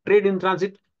done. Trade in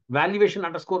transit valuation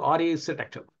underscore RA is set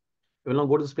actually. We will now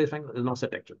go to the space. Fine. Is now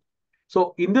set actually.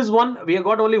 So in this one, we have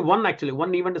got only one actually.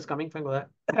 One event is coming. Fine.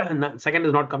 Second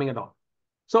is not coming at all.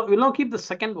 So we'll now keep the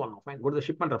second one. Fine. Go to the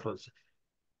shipment reference.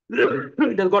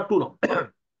 It has got 2 now.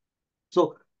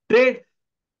 So trade.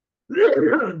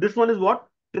 This one is what?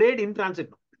 Trade in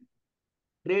transit.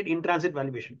 Trade in transit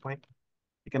valuation. Fine.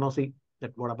 You can now see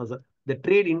that what happens. The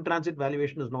trade in transit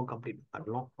valuation is now complete. I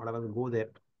will now what happens. Go there.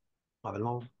 I will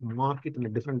now mark it in a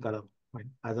different color. Fine.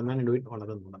 As a man, I do it. What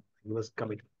happens? You must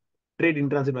commit. Trade in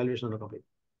transit valuation is now complete.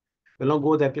 We'll now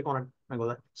go there. Click on it. I go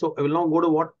there. So I will now go to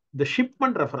what? The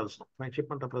shipment reference. Fine.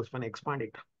 Shipment reference. Fine. Expand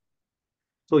it.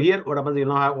 So here, what happens? You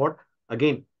now have what?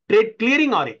 Again, trade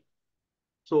clearing RA.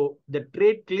 So the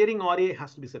trade clearing RA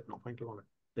has to be set now. Fine. Click on it.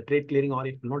 The trade clearing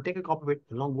RA. Will not take a copy of it.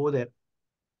 Will now go there.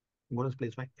 Go to this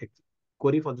place. Fine.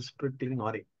 Query for this trade clearing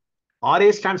RA.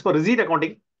 RA stands for receipt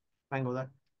accounting. Fine. Go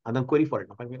there. And then query for it.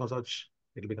 Now, fine. Click on search.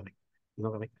 It will be coming. It's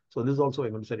not coming. So this is also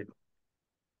I'm going to set it.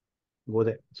 Go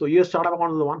there. So your startup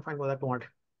account is the one. Fine. Go there. To want.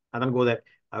 And then go there.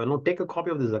 I will now take a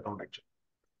copy of this account actually.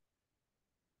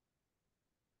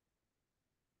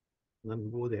 And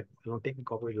then go there. I will now take a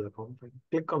copy of the account. Fine.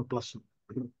 Click on plus.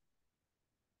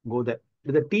 Go there.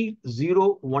 With the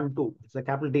T012. It's a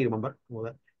capital T, remember? Go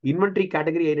there. Inventory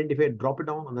category identifier. Drop it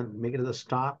down and then make it as a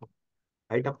star.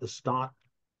 Write up the star.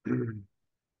 And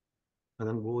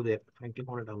then go there. Fine. Click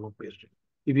on it. I will now paste it.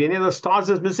 If any of the stars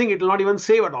is missing, it will not even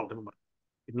save at all. Remember,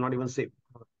 it will not even save.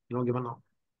 Given now.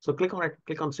 So click on it,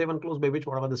 click on save and close, by which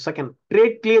whatever the second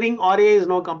trade clearing RA is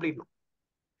now complete now.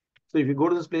 So if you go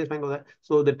to this place, fine, go there.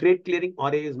 So the trade clearing RA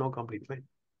is now complete, fine.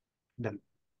 Done.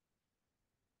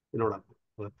 You know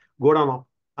that. Go down now.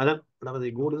 And then whatever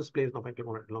they go to this place now, fine, click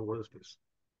on it, now go to this place.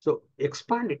 So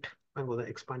expand it, fine, go there,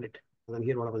 expand it. And then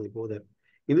here, whatever they go there.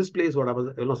 In this place,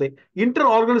 whatever you know, say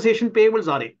inter-organization payables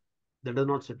RA. That does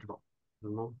not set it off. You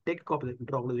know, take a copy of the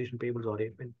inter-organization payables RA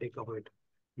and take a copy of it.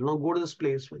 You know, go to this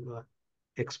place,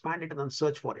 expand it and then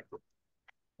search for it.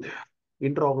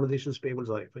 Inter-organizations payables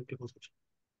RA. Fine, click on search.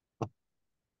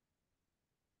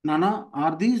 Nana,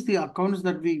 are these the accounts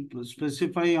that we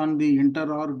specify on the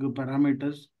inter-org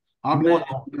parameters?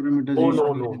 Parameters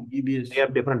No. EBS. They are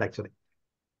different actually.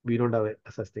 We don't have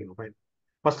such thing. Fine.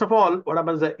 First of all, what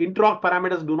happens? The inter-org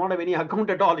parameters do not have any account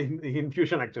at all in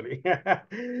Fusion actually.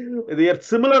 They are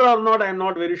similar or not, I'm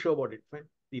not very sure about it. Fine.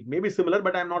 It may be similar,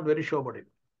 but I'm not very sure about it.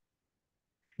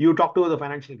 You talk to the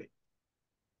financial guy.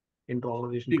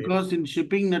 Inter-organization Because payables. in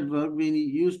shipping network, we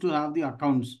used to have the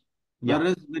accounts. Yeah.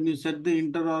 Whereas when you set the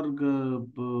inter-org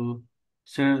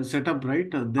setup,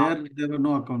 right, there were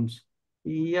no accounts.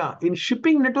 Yeah. In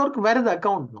shipping network, where is the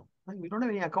account now? We don't have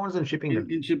any accounts in shipping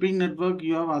network. In shipping network,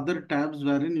 you have other tabs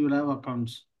wherein you will have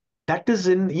accounts. That is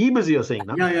in eBiz, you're saying,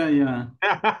 no? Yeah.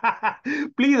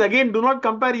 Please, again, do not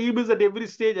compare eBiz at every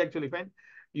stage, actually, fine.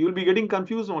 You will be getting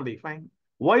confused only, fine.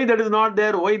 Why that is not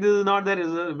there, why this is not there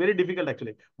is very difficult,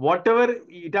 actually. Whatever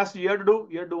it has you have to do,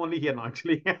 you have to do only here now,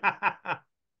 actually.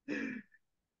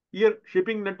 Here,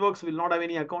 shipping networks will not have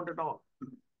any account at all.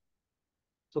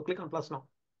 So click on plus now.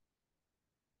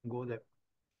 Go there.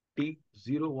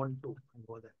 T012,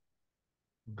 go there.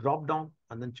 Drop down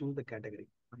and then choose the category.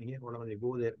 And here, whatever you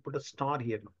go there, put a star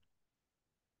here now.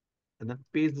 And then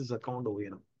paste this account over here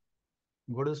now.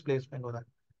 Go to this place and go there.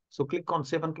 So click on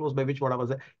save and close, by which whatever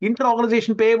the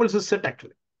inter-organization payables is set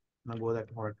actually. Now go there.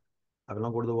 All right. I will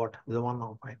not go to the what? The one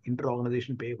now. Fine.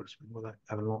 Inter-organization payables. Go there.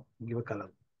 I will not give a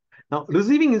color. Now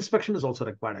receiving inspection is also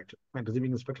required actually. Fine.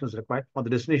 Receiving inspection is required for the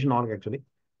destination org actually.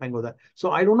 Fine. Go there.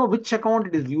 So I don't know which account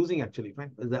it is using actually.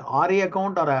 Fine. Is the RA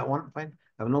account or a one? Fine.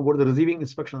 I will not go to the receiving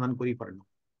inspection and query for it now.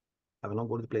 I will not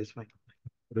go to the place. Fine.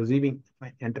 Receiving.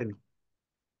 Fine. Enter now.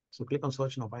 So click on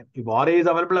search now. Fine. If RA is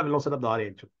available, I will not set up the RA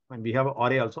actually. Fine. We have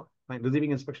RA also. Fine.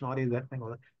 Receiving inspection RA is there. Fine.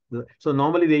 So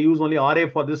normally they use only RA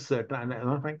for this. Fine.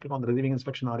 Click on the receiving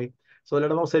inspection RA. So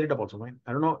let us now set it up also. Fine.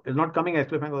 I don't know. It's not coming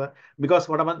actually. Fine. Because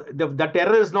what happens? That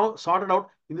error is now sorted out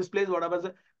in this place. What happens?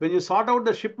 When you sort out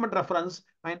the shipment reference,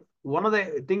 fine. One of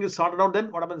the things is sorted out.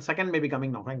 Then what happens? The second may be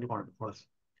coming now. Fine. Click on it for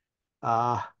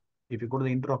us. If you go to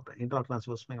the inter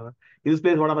transfers, in this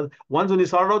place, what happens? Once when you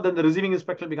sort out, then the receiving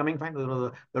inspection will be coming fine.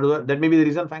 That may be the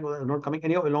reason, fine, not coming.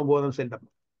 Anyhow, will not go and send up.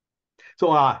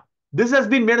 So this has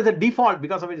been made as a default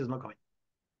because of which it is not coming.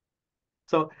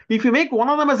 So if you make one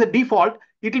of them as a default,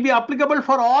 it will be applicable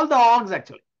for all the orgs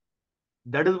actually.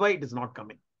 That is why it is not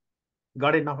coming.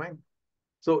 Got it now, fine.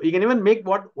 So you can even make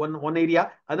what one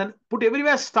area and then put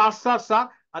everywhere star,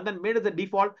 and then made as a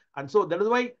default. And so that is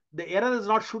why the error is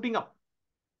not shooting up.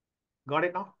 Got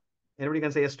it now? Anybody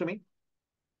can say yes to me?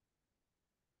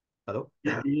 Hello?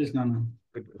 Yeah, yes, Nana.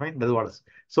 Fine, that's what it is.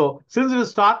 So since we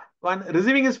start, when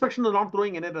receiving inspection is not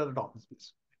throwing any error at all.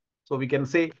 So we can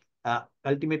say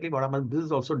ultimately what happens, this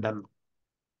is also done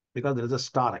because there is a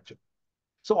star actually.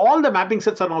 So all the mapping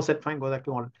sets are now set. Fine, go back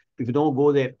to one. If you don't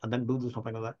go there and then do this,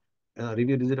 fine, go that.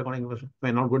 Review visit accounting information.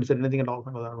 I'm not going to set anything at all.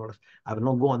 Fine, go that. I will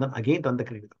not go and then again run the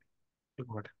credit accounting. Click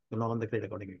on it. Will not run the credit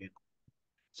accounting again.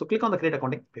 So click on the credit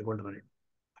accounting. We're going to run it.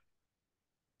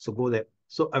 So go there.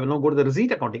 So I will now go to the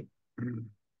receipt accounting.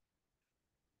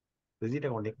 Receipt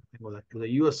accounting. Go there to the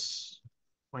US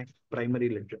fine, primary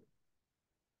ledger.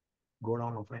 Go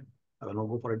down now, fine. I will now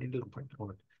go for a detailed fine.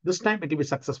 This time it will be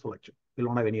successful actually. Will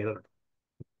not have any error.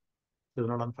 It will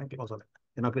not on fine. Click also that.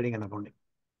 You're not creating an accounting.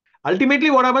 Ultimately,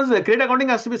 what happens? The credit accounting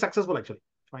has to be successful actually.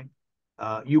 Fine.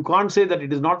 You can't say that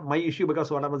it is not my issue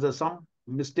because what happens? There's some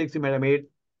mistakes you might have made.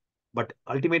 But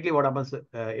ultimately, what happens?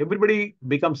 Everybody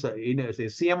becomes in a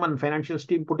CM and financials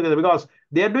team put together because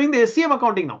they are doing the SCM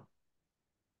accounting now.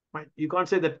 Right? You can't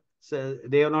say that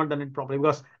they have not done it properly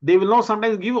because they will not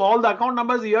sometimes give all the account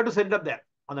numbers. You have to set it up there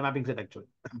on the mapping set actually.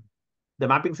 The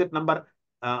mapping set number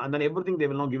and then everything they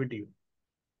will not give it to you.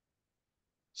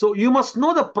 So you must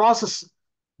know the process.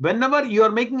 Whenever you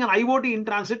are making an IOT in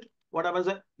transit, what happens?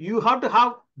 You have to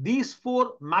have these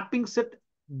 4 mapping set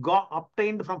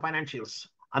obtained from financials.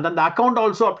 And then the account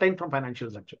also obtained from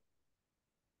financials actually.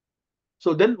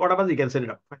 So then what happens? You can set it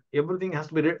up. Everything has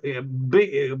to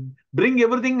be bring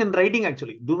everything in writing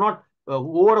actually. Do not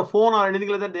over a phone or anything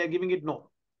like that. They are giving it no.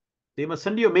 They must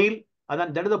send you a mail and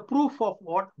then that is the proof of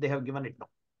what they have given it now.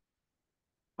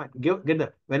 Fine. Get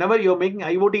the whenever you're making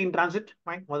IOT in transit,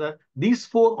 fine. Whether these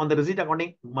four on the receipt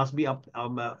accounting must be up.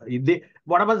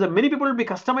 What happens? Many people will be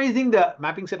customizing the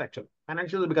mapping set actually.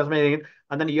 Financials will be customizing it,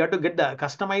 and then you have to get the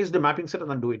customized mapping set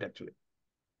and then do it actually.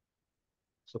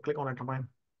 So click on it, fine.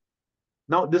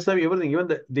 Now this time everything, even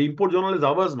the import journal is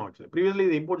ours now actually. Previously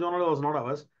the import journal was not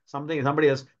ours, somebody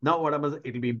else. Now what happens?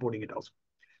 It will be importing it also.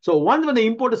 So once when the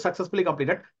import is successfully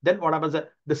completed, then what happens?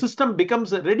 The system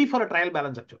becomes ready for a trial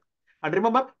balance actually. And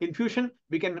remember, in Fusion,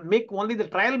 we can make only the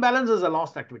trial balance as a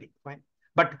lost activity. Fine.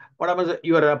 But what happens?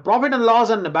 Your profit and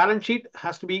loss and the balance sheet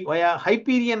has to be via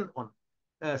Hyperion on.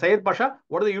 Syed Pasha,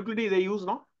 what are the utility they use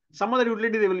now? Some other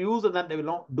utility they will use, and then they will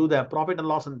now do the profit and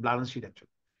loss and balance sheet actually.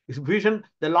 In Fusion,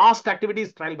 the last activity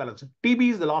is trial balance.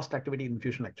 TB is the last activity in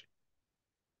Fusion actually.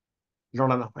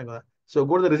 Not enough. So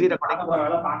go to the receipt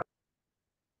accounting.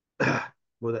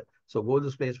 Go there. So go to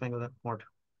this place, fine with that. What?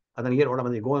 And then here, what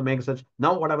happens? You go and make search.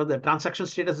 Now, whatever the transaction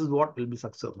status is, what will be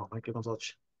successful. Now, I click on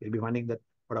search. You'll be finding that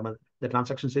whatever the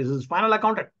transaction status is final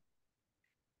accounted.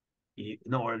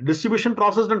 Distribution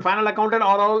processed and final accounted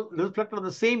are all reflected on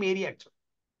the same area actually.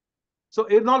 So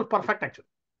it's all perfect actually.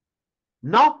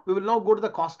 Now we will now go to the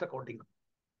cost accounting.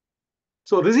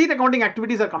 So receipt accounting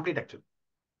activities are complete actually.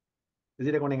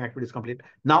 Receipt accounting activities complete.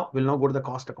 Now we'll now go to the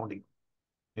cost accounting.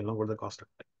 We'll now go to the cost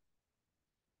accounting.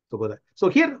 So go there. So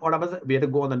here, what happens? We have to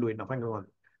go on and do it now. Fine, go on.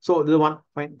 So the one,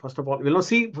 fine. First of all, we'll not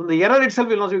see from the error itself.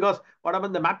 We'll not see because what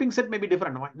happens? The mapping set may be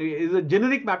different. It is a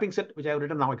generic mapping set which I have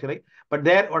written now actually. But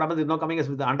there, what happens is now coming as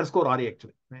with the underscore RA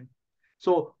actually. Right?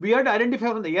 So we have to identify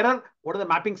from the error what are the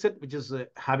mapping set which is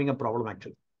having a problem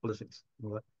actually. All the things.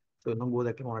 So we'll now go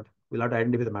there. Click on it. We'll have to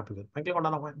identify the mapping set. Fine, click on that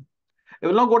now. Fine. We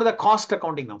will now go to the cost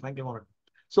accounting now. Fine, click on it.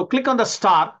 So click on the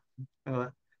star.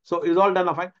 So it's all done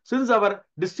now, fine. Since our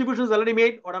distribution is already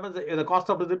made, what happens? The cost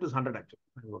of receipt is 100 actually.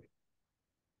 Okay.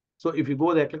 So if you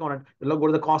go there, click on it, you'll now go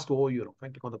to the cost overview.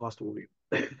 Fine, click on the cost overview.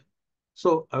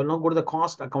 So I will now go to the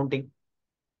cost accounting.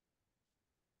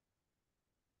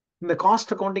 In the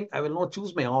cost accounting, I will now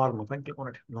choose my R. Fine, click on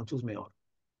it. Now choose my R.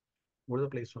 Go to the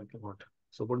place, fine, click on it.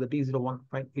 So go to the T01.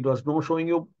 Fine. It was now showing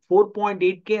you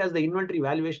 4.8K as the inventory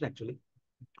valuation actually.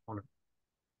 On it.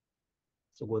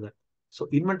 So go there. So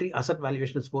inventory asset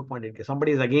valuation is 4.8K.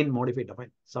 Somebody is again modified.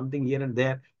 Fine. Something here and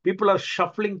there. People are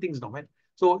shuffling things now. Fine.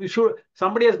 So you should,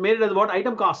 somebody has made it as what?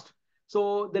 Item cost.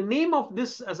 So the name of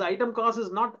this as item cost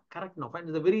is not correct now. Fine.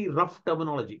 It's a very rough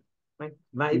terminology. Right?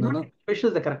 Inventory valuation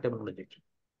is the correct terminology.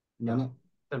 Nana,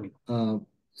 Tell me.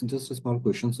 just a small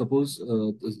question. Suppose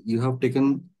you have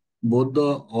taken both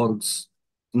the orgs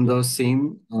in the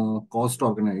same cost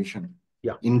organization.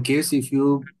 Yeah. In case if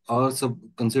you are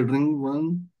considering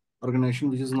one organization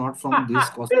which is not from this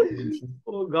cost organization.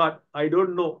 Oh God, I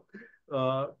don't know.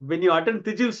 When you attend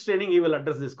Tijil's training, he will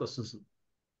address these questions.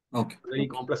 Okay. Very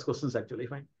complex questions actually.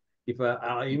 Fine. If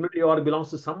inventory org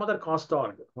belongs to some other cost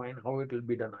org, fine, how it will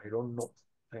be done, I don't know.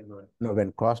 No,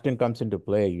 when costing comes into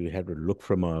play, you have to look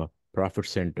from a profit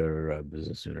center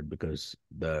business unit because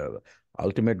the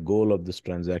ultimate goal of this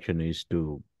transaction is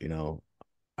to,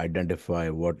 identify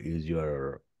what is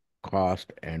your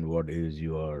cost and what is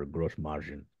your gross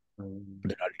margin.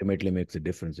 That ultimately makes a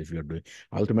difference if you're doing.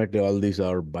 Ultimately, all these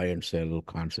are buy and sell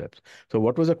concepts. So,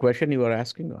 what was the question you were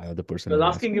asking? The person I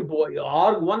was asking if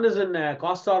org 1 is in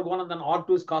cost org 1 and then org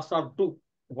 2 is cost org 2.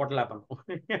 What will happen?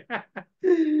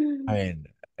 I mean,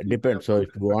 it depends. So, if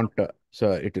you want,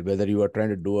 whether you are trying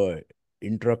to do a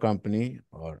intra-company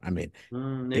or, maybe.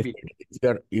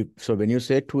 So when you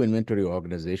say two inventory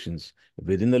organizations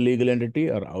within the legal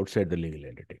entity or outside the legal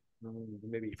entity?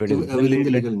 Maybe. If it is within the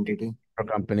legal entity.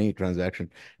 Company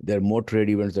transaction, there are more trade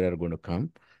events that are going to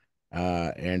come.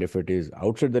 And if it is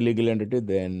outside the legal entity,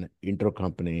 then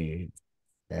intra-company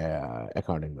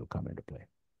accounting will come into play.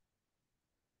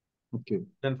 Okay.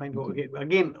 Then fine. Okay.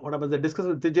 Again, what happens? Discuss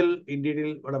with Tijil in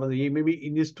detail. What happens? Maybe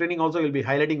in this training also will be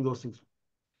highlighting those things.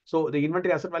 So the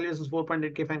inventory asset valuation is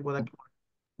 4.8K. Fine for that.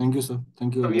 Thank you, sir.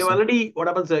 Thank you. So we have already, what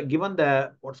happens, given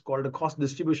the what's called the cost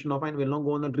distribution of, and we'll now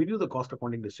go on and review the cost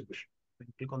accounting distribution.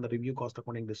 Click on the review cost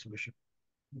accounting distribution.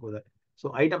 Go there.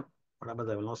 So item, what happens?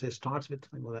 I will now say starts with,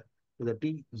 go there, with a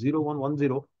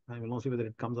T0110. I will now see whether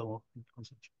it comes or not.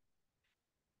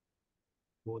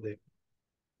 Go there.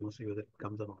 We'll see whether it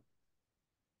comes or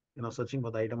not. Searching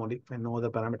for the item only. If I know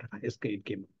the parameter, it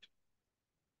came out.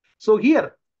 So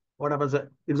here, what happens?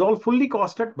 It's all fully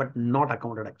costed, but not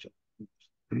accounted actually.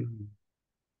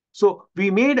 So we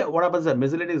made what happens a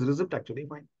miscellaneous receipt actually,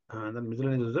 fine. And then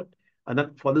miscellaneous receipt. And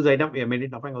then for this item, we have made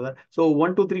it nothing of that. So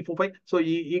 1, 2, 3, 4, 5. So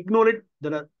you ignore it.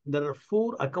 There are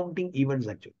 4 accounting events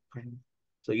actually. Fine.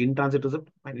 So in transit receipt,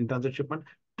 fine, in transit shipment,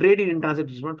 trade in transit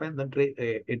shipment, fine, then trade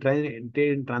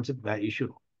in transit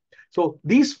issue. So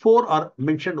these four are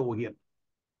mentioned over here.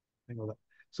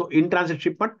 So in-transit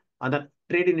shipment and then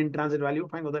trade in transit value,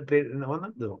 fine, or the trade in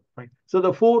one, fine. So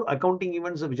the four accounting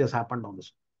events which has happened on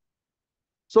this.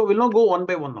 So we'll not go one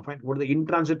by one now, fine. What is the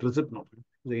in-transit receipt now?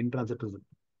 The in-transit receipt.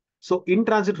 So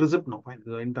in-transit receipt now, fine.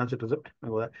 The in-transit receipt.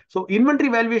 So inventory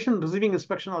valuation, receiving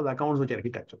inspection of the accounts which are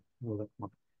hit actually. We'll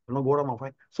not go down now,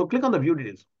 fine. So click on the view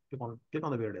details. Click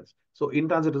on the view details. So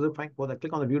in-transit receipt, fine. Go there,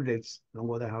 click on the view details. Don't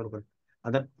go there, have a look at it.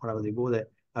 And then whatever they go there.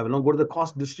 I will now go to the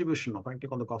cost distribution now. Fine.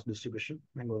 Click on the cost distribution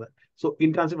and go there. So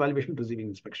in-transit valuation, receiving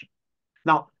inspection.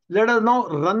 Now, let us now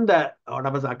run the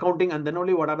whatever accounting, and then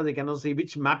only whatever they cannot see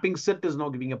which mapping set is now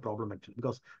giving a problem actually,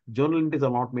 because journal entries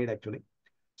are not made actually.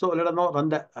 So let us now run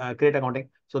the create accounting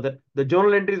so that the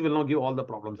journal entries will not give all the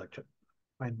problems actually.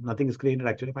 Fine, nothing is created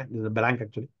actually. Fine, this is a blank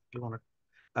actually. Click on it.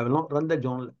 I will not run the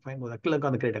journal. Fine, click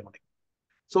on the create accounting.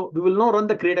 So we will now run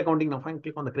the create accounting now. Fine,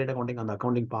 click on the create accounting on the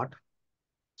accounting part.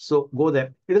 So go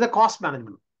there. It is a cost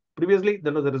management. Previously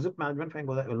there was a receipt management. Fine,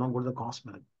 go there. I will now go to the cost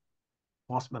management.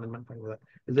 Cost management, fine, with that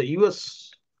is the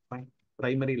US fine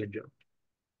primary ledger.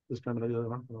 This primary ledger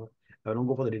one. I will not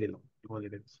go for the detail now. Go to the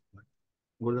details.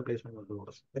 Go to the placement of the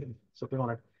notice. So click on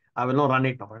it. I will not run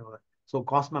it now. Fine, so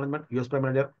cost management, US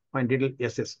primary ledger, fine detail,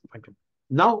 yes. Fine.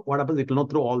 Now what happens? It will not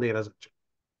throw all the errors actually.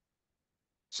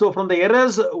 So from the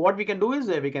errors, what we can do is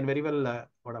we can very well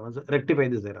what happens, rectify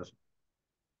these errors.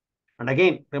 And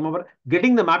again, remember,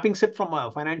 getting the mapping set from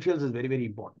financials is very, very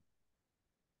important.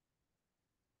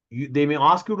 They may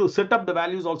ask you to set up the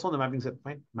values also on the mapping set.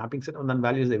 Fine, mapping set and then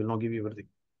values, they will not give you everything.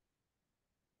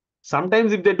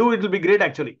 Sometimes if they do, it will be great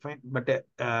actually. Fine, but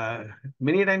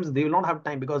many times they will not have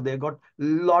time because they've got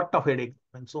lot of headaches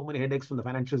and so many headaches from the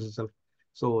financials itself.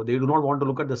 So they do not want to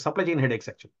look at the supply chain headaches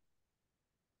actually.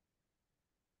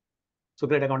 So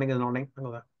create accounting is not like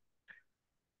that.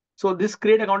 So this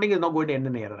create accounting is not going to end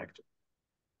in error actually,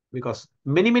 because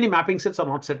many mapping sets are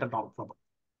not set at all properly.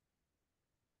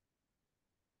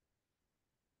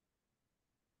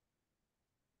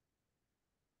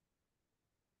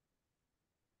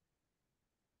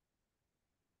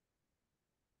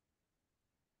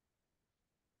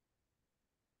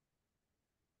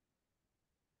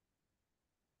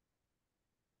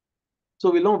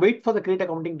 So we'll now wait for the create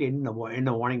accounting to end in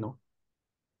a warning now.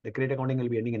 The create accounting will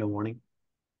be ending in a warning.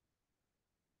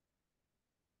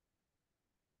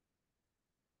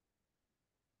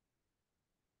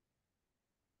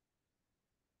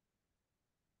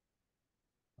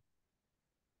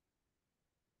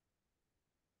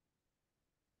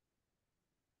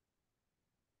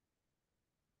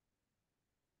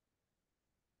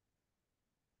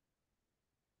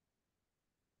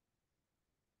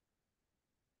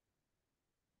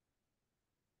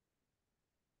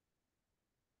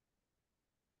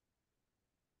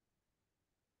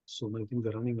 So many things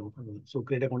are running now. So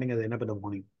create accounting has ended up in the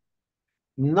morning.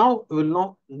 Now we will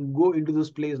now go into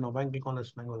this place now. Fine, click on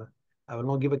this. I will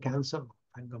now give a cancel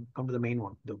and come to the main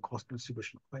one, the cost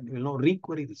distribution. Fine, we will now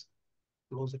requery this.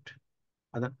 Close it.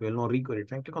 And then we will now requery it.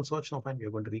 Fine, click on search now. Fine, we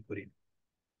are going to requery it.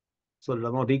 So we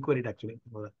will now requery it actually.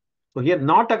 So here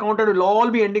not accounted will all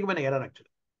be ending with an error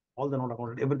actually. All the not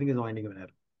accounted, everything is now ending with an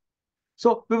error.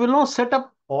 So we will now set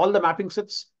up all the mapping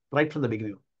sets right from the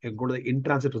beginning. You go to the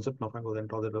in-transit receipt now, go there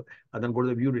and then go to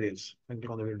the view details and click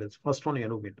on the view details. First one, you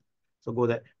know it. So go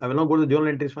there. I will now go to the journal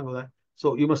entries, go there.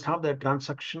 So you must have the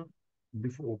transaction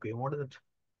before. Okay, what is it?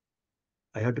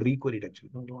 I have to requery it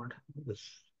actually. No, what this?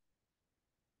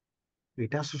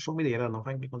 It has to show me the error now.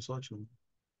 Fine, click on search now.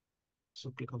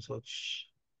 So click on search.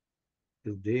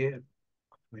 Is there?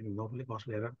 Fine, normally cost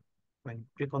error. Fine,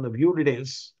 click on the view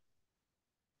details.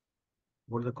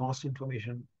 Go to the cost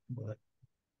information. Go there.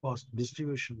 Cost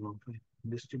distribution now. Fine.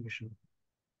 Distribution.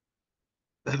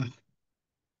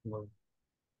 Well,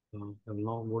 I will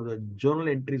now go to the journal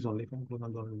entries only. If I click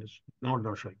on journal entries,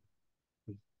 not showing.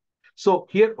 So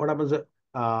here, what happens?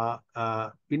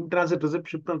 In transit receipt,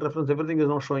 shipment reference, everything is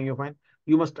not showing you. Fine.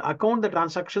 You must account the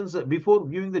transactions before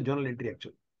viewing the journal entry.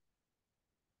 Actually,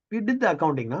 we did the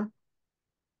accounting, now,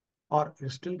 or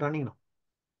it's still running now.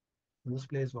 In this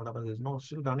place, what happens is no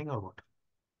still running or what?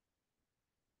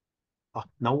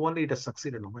 Now only it has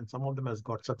succeeded. Now, and some of them has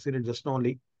got succeeded just now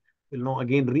only. We'll now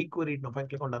again requery it. Now, fine,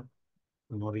 click on done.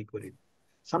 We'll now requery it.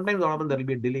 Sometimes what happens, there will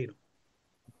be a delay.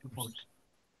 Click on it.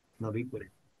 Now requery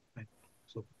it. Right.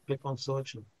 So click on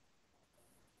search.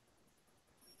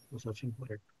 So searching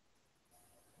for it.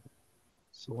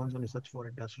 So once when you search for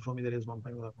it, it has to show me there is one.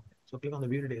 So click on the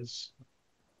view details.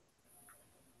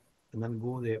 And then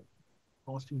go there.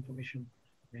 Cost information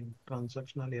and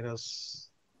transactional errors.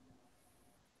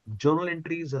 Journal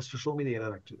entries has to show me the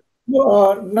error actually.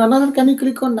 None other, can you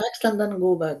click on next and then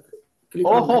go back? click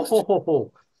Oh, on ho, next. ho, ho,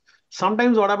 ho.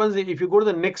 Sometimes what happens if you go to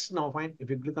the next now, fine. If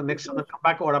you click on next and then come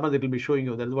back, what happens? It will be showing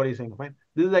you. That is what he's saying. Fine.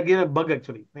 This is again a bug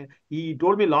actually. Fine. He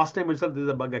told me last time itself this is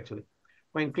a bug actually.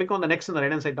 Fine. Click on the next on the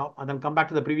right hand side top and then come back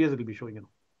to the previous. It will be showing you.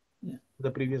 Yeah.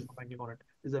 The previous. Fine. Click on it.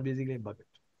 This is basically a bug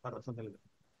or something like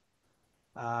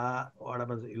that. What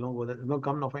happens? You know, no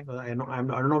come now. Fine. I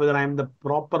don't know whether I am the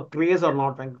proper trace or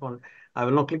not. Fine. Click on it. I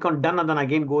will now click on done and then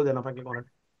again go there. Now fine. Click on it.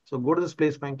 So go to this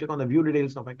place. Fine. Click on the view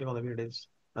details. Now fine. Click on the view details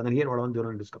and then here what happens?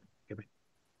 Journal discovery. Okay. Fine.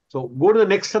 So go to the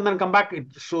next and then come back. It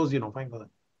shows, fine for that.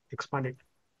 Expand it.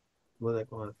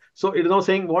 So it is now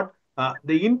saying what?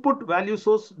 The input value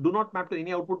source do not map to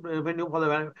any output revenue for the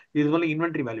value. It is only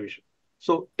inventory valuation.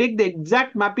 So take the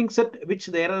exact mapping set which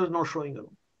the error is not showing.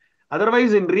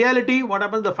 Otherwise, in reality, what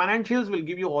happens? The financials will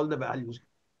give you all the values.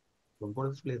 Don't go to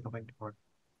this place.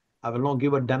 I will not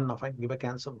give a done. Give a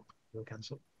cancel. Give a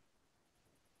cancel.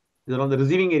 These are on the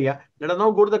receiving area. Let us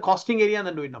now go to the costing area and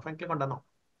then do it now. Fine. Click on done now.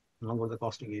 Now go to the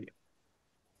costing area.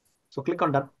 So click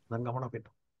on done, then come out of it.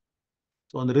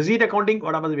 So on the receipt accounting,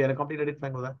 what happens? We are completed it,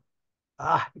 fine with that.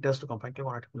 It has to come, fine, click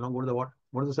on it. We'll now go to the what?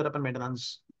 Go to the setup and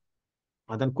maintenance.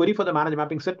 And then query for the manage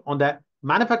mapping set on the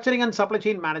manufacturing and supply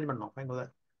chain management now, fine with that.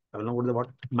 I will now go to the what?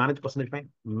 Manage percentage, fine.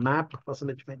 Map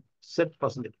percentage, fine. Set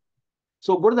percentage.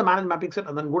 So go to the manage mapping set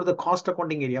and then go to the cost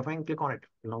accounting area, fine. Click on it.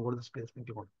 We'll now go to this place, fine.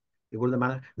 Click on it. You go to the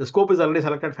manage. The scope is already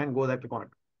selected, fine. Go there, click on it.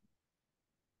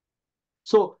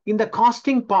 So in the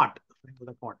costing part, fine, go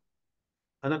to the part.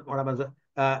 And then what happens?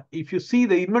 If you see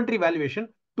the inventory valuation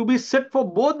to be set for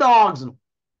both the orgs, no?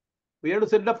 We have to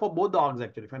set it up for both the orgs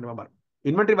actually, if I remember.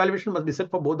 Inventory valuation must be set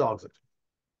for both the orgs. Actually.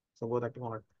 So go back to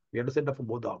on it. We have to set it up for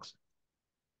both the orgs.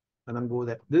 And then go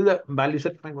there. This is the value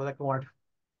set. Fine, go back to it.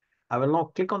 I will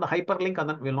now click on the hyperlink and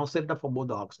then we'll now set it up for both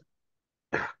the orgs.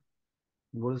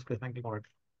 Go to this place and click on it.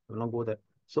 I will now go there.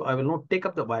 So I will now take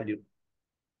up the value.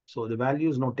 So the value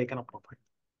is now taken up. I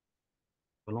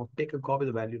will now take a copy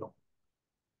of the value now.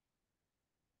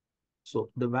 So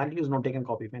the value is not taken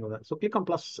copy. So click on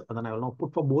plus, and then I will now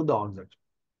put for both the orgs actually.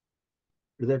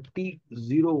 Is that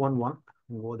T011?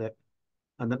 Go there,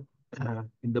 and then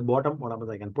in the bottom, what happens?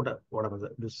 I can put a what happens?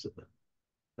 This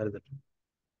where is it?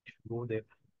 Go there.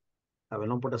 I will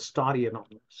now put a star here now.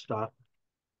 Star,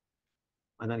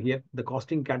 and then here the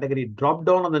costing category drop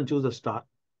down and then choose a star.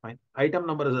 Fine. Item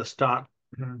number is a star.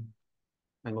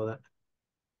 And go there.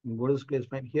 Go to this place.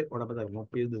 Fine. Here, what happens? I will now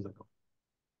paste this account.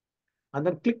 And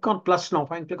then click on plus now.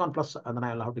 Fine, click on plus, and then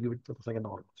I will have to give it the second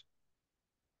order.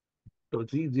 So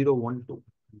 3012.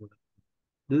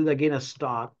 This is again a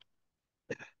star.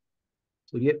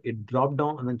 So here it drop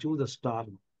down and then choose a star.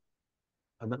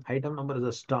 And then item number is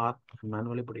a star. I'm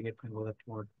manually putting it fine. Go that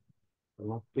one.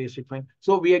 Paste it fine.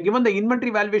 So we are given the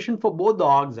inventory valuation for both the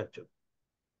orgs actually.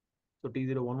 So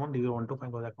T011, T012,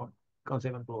 fine. Go that one. Can't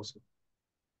save and close.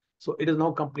 So it is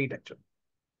now complete actually.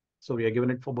 So we are given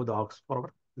it for both the orgs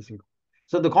for this thing.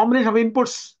 So the combination of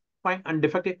inputs, fine, and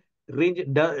defective range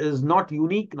is not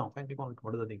unique now. Fine, click on it.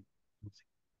 What is the thing?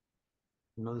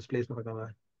 This place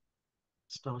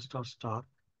star.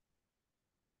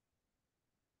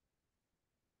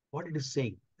 What it is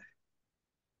saying?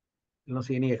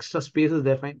 See any extra spaces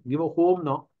there, fine. Give a home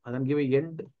now, and then give a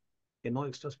end. No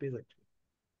extra space actually.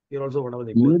 Here also whatever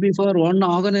they go. Maybe for one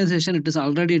organization, it is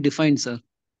already defined, sir.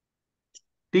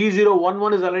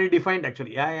 T011 is already defined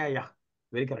actually. Yeah.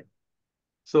 Very correct.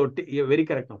 So you're very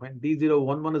correct now. Fine.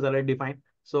 T011 is already defined.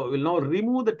 So we'll now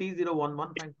remove the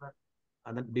T011 fine,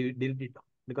 and then delete it now.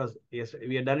 Because yes,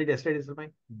 we had done it yesterday. It's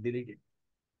fine. Delete it.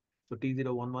 So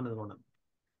T011 is not done.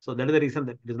 So that is the reason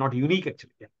that it is not unique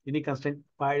actually. Yeah. Unique constraint.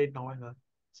 Fire it now.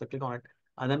 So click on it.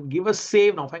 And then give a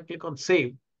save now. Fine. Click on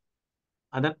save.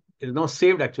 And then it is now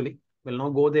saved actually. We'll now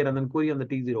go there and then query on the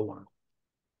T01.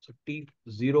 So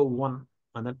T01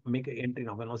 and then make an entry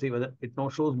now. We'll now see whether it now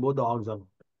shows both the orgs or not.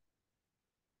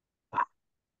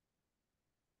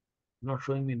 Not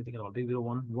showing me anything at all.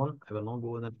 T011. I will now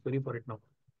go and then query for it now.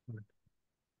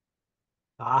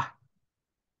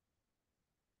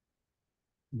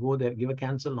 Go there. Give a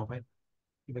cancel now. Fine.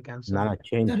 Give a cancel. No,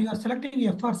 change. Sir, you are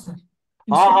selecting FR, sir.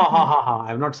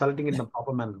 I'm not selecting it in the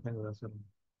proper manner.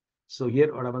 So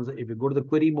here, what happens if you go to the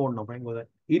query mode now? Fine, go there.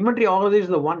 Inventory organization is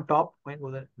the one top. Fine,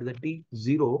 go there. With the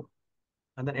T0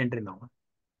 and then enter now.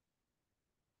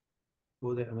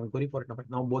 Go there and then query for it now.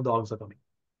 Now both the orgs are coming.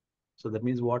 So that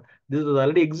means what? This was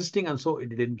already existing and so it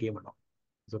didn't came at all.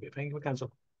 It's okay. Fine,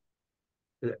 cancel.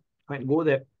 Fine, go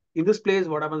there. In this place,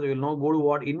 what happens? We will now go to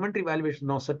what? Inventory valuation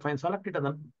now set. Fine, select it and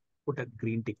then put a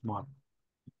green tick mark.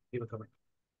 Give a comment.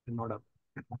 Not up.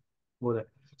 Go there.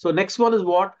 So next one is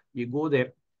what? You go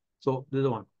there. So this is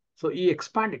the one. So you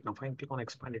expand it now. Fine, click on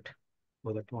expand it.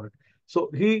 Go there. So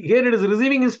here it is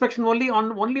receiving inspection only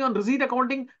on receipt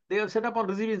accounting. They have set up on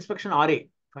receiving inspection RA.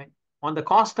 Fine. On the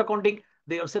cost accounting,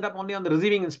 they have set up only on the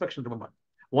receiving inspection. Remember,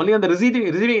 only on the receipt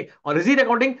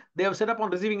accounting, they have set up on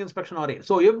receiving inspection RA.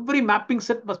 So every mapping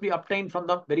set must be obtained from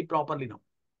them very properly now.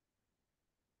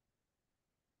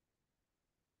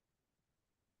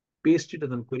 Paste it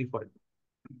and then query for it.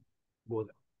 Go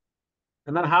there.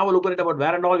 And then have a look at it about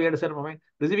where and all we had to set up.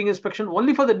 Receiving inspection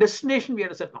only for the destination we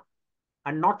had to set now.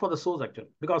 And not for the source actually,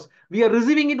 because we are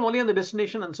receiving it only on the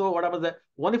destination, and so whatever the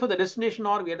only for the destination,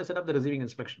 or we have to set up the receiving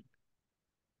inspection.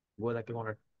 Go there, click on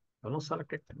it. I will not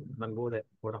select it, then go there,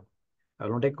 go down. I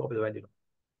will not take copy of the value.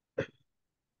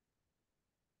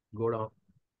 Go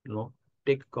down,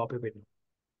 take copy of it.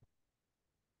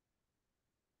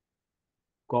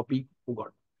 Copy, who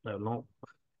got? I will know.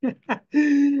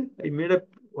 I made a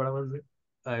what was it?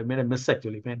 I made a miss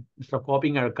actually. Instead of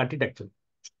copying, I will cut it actually.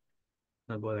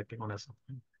 Now go there, click on as.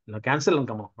 Cancel and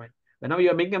come off. Right? Whenever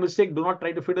you are making a mistake, do not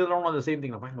try to fit it around on the same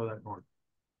thing. Fine, go that not.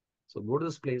 So go to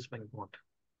this place. Fine, what?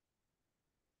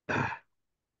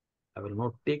 I will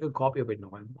not take a copy of it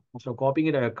now. Instead of copying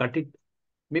it, I will cut it.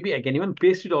 Maybe I can even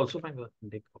paste it also. Fine,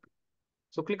 take copy.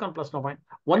 So click on plus now. Fine.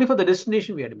 Only for the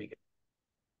destination we had to make it.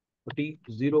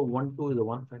 T012 is the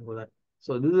one. Fine, go that.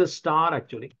 So this is a star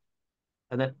actually.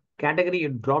 And then category, you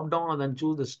drop down and then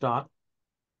choose the star.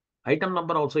 Item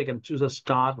number also, you can choose a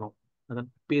star now. And then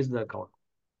paste the account.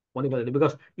 Only for the,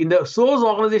 because in the source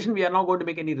organization, we are not going to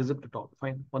make any receipt at all.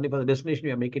 Fine. Only for the destination,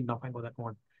 we are making it now. Fine, go that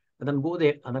one. And then go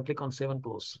there and then click on save and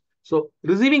close. So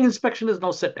receiving inspection is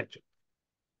now set actually.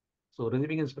 So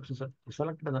receiving inspection set,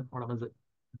 select it and then what happens?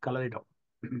 Color it out.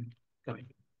 Coming.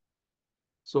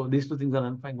 So these two things are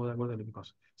done. Fine, go there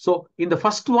because. So in the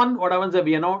first one, what happens?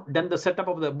 We are now done the setup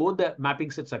of both the mapping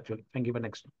sets actually. Can give a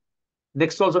next.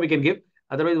 Next also we can give.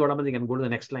 Otherwise, what happens? You can go to the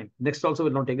next line. Next also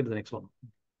will not take it to the next one.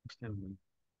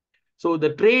 So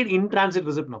the trade in transit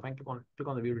receipt now. Fine, click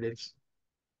on the view details.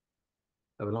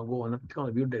 I will now go on and click on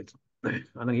the view details.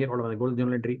 And then here, what I go to the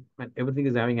journal entry, and everything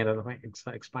is having error. It's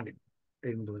expanded.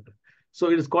 So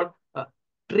it is called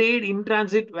trade in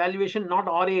transit valuation, not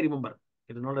RA. Remember,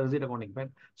 it is not a receipt accounting. Right?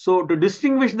 So to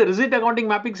distinguish the receipt accounting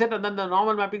mapping set and then the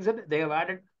normal mapping set, they have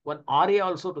added one RA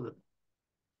also to them.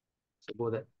 So go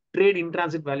there. Trade in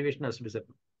transit valuation has to be set.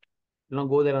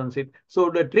 Go there and sit. So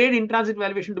the trade in transit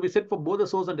valuation to be set for both the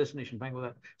source and destination. Fine, go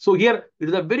there. So here it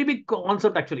is a very big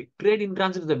concept actually. Trade in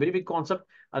transit is a very big concept.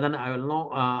 And then I will know,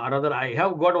 rather I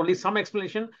have got only some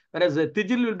explanation, whereas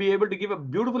Tijil will be able to give a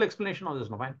beautiful explanation on this.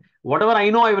 No, fine. Whatever I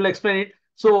know, I will explain it.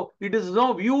 So it is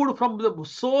now viewed from the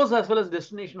source as well as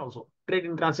destination also. Trade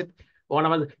in transit.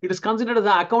 It is considered as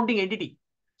an accounting entity.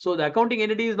 So the accounting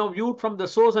entity is now viewed from the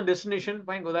source and destination.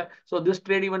 Fine, go there. So this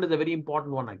trade event is a very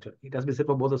important one actually. It has to be set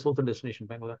for both the source and destination.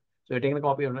 Fine, go there. So you're taking a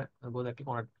copy of it. Go there, click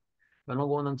on it. Then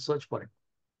go on and search for it.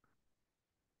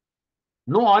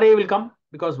 No RA will come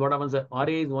because what happens? RA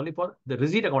is only for the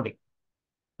receipt accounting.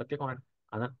 So click on it.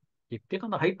 And then you click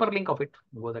on the hyperlink of it.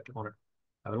 Go there, click on it.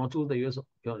 I will not choose the US.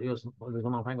 This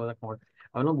one. Fine, go there, click on it.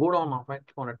 I will not go down now. Fine,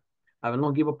 click on it. I will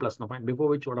not give a plus now. Fine. Before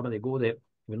which, whatever they go there,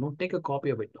 you will not take a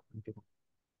copy of it.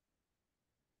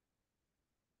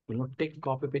 Will not take a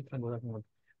copy of it. I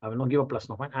will not give a plus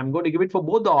now. Fine. I'm going to give it for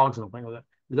both the orgs now. Fine, go there.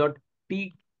 Without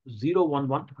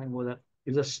T011. Fine, go there.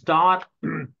 It's a star.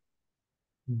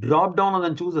 Drop down and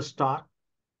then choose a star.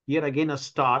 Here again a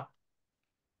star.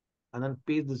 And then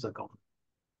paste this account.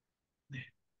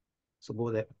 So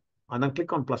go there. And then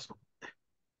click on plus now.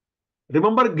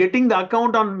 Remember, getting the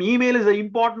account on email is an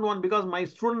important one because my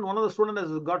student, one of the students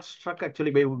has got struck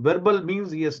actually by verbal means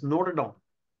he has noted down.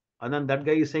 And then that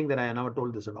guy is saying that I never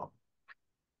told this at all.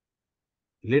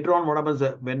 Later on, what happens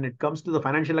when it comes to the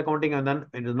financial accounting and then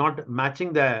it is not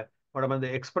matching the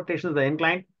expectations of the end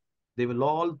client, they will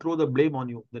all throw the blame on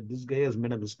you that this guy has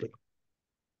made a mistake.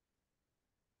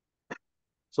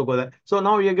 So go there. So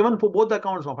now you're given for both the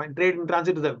accounts now. Fine. Trade in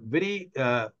transit is a very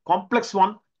complex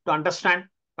one to understand.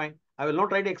 Fine. I will not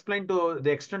try to explain to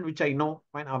the extent which I know.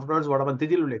 Fine. Afterwards, what happens?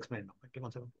 Tijil will explain now. Click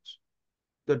on 7 posts.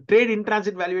 The trade in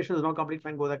transit valuation is not complete.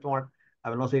 Fine. Go there. Come on. I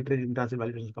will not say trade in transit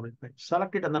valuation is complete. Fine.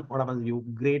 Select it and then what happens? You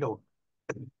grade out.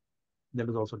 That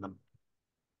is also done.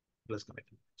 Plus connect.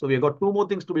 So we have got two more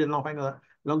things to be done now. Fine.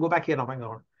 Now go back here now. Fine.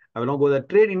 I will now go the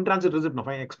trade in transit receipt now.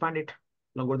 Fine. Expand it.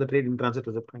 Now go to the trade in transit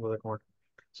receipt. Fine. Go there. Come on.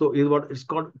 So is what it's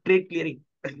called trade clearing.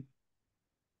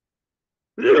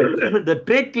 The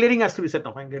trade clearing has to be set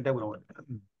now. Fine. Get over.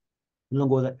 Now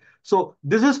go there. So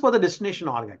this is for the destination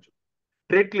org actually.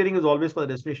 Trade clearing is always for the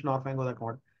destination org. Fine. Go there. Come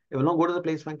on. I will not go to the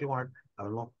place. Fine. Click on it. I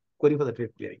will not query for the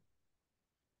trade clearing.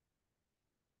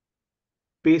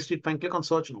 paste it, fine, click on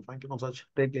search, no, fine, click on search,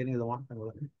 trade clearing is the one,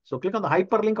 so click on the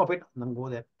hyperlink of it, and then go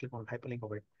there, click on hyperlink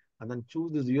of it, and then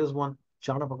choose this US one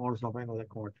chart of accounts, now fine, go there,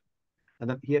 and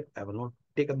then here I will not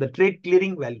take up the trade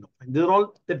clearing value, and these are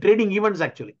all the trading events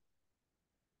actually.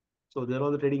 So they're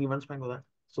all the trading events, fine, go there.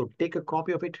 So take a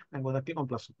copy of it and go there, click on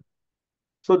plus.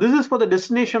 So this is for the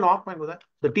destination of, fine, go there.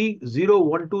 The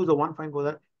T012 is the one, fine, go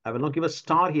there. I will now give a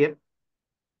star here,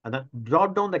 and then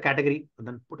drop down the category, and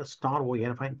then put a star over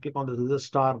here, fine, click on this, is a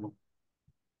star now.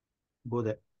 Go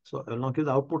there. So I will now give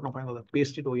the output, now fine, go there.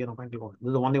 Paste it over here, now fine, click on it. This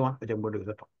is the only one which I'm going to use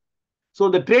it. So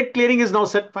the trade clearing is now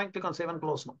set, fine, click on save and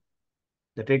close now.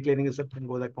 The trade clearing is set, fine,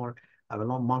 go there, I will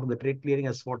now mark the trade clearing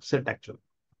as what set actually.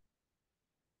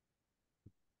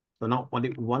 So now only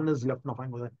one is left now,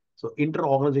 fine, go there. So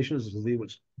inter-organization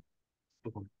receivables.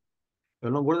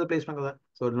 We'll now go to the placement of that.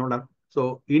 So it's not done.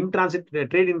 So in transit,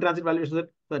 trade in transit valuation set,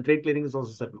 the trade clearing is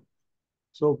also set now.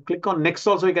 So click on next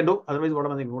also you can do. Otherwise, what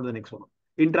am I going to go to the next one?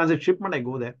 In transit shipment, I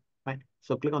go there. Fine.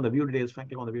 So click on the view details. Fine.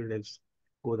 Click on the view details.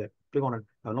 Go there. Click on it.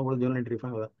 I will not go to the journal entry.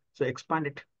 Fine. Go there. So expand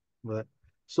it. Go there.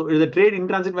 So is the trade in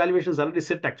transit valuation is already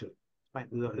set actually. Fine.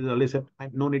 Is already set.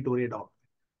 Fine. No need to worry at all.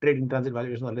 Trade in transit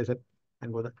valuation is already set.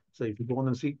 And go there. So if you go on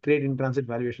and see trade in transit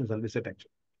valuation is already set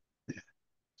actually.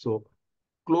 So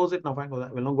close it now, fine, go there.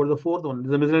 We'll now go to the fourth one.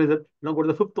 The miscellaneous, now go to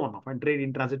the fifth one now, fine, trade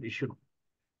in transit issue now.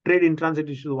 Trade in transit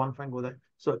issue one, fine, go there.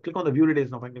 So click on the view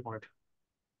details now, fine, click on it.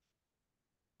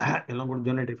 You'll now go to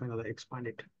journal entry, fine, go there, expand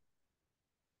it.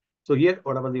 So here,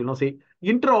 whatever you know, say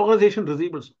inter-organization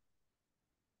receivables.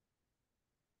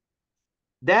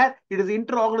 There it is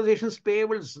inter-organizations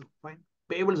payables, fine,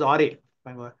 payables RA,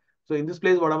 fine, go there. So in this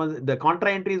place, whatever the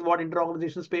contra entry is what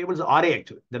inter-organizations payables RA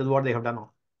actually. That is what they have done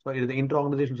now. So it is the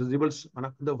inter-organization receivables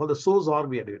for the source org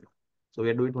we are doing. So we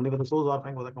are doing only for the source org,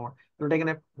 fine, go there, come on. You'll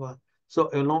take so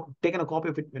you'll now taken a copy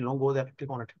of it, you'll now go there, click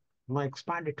on it. Now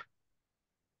expand it.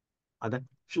 And then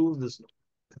choose this.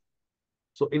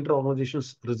 So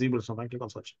inter-organizations receivables, now click on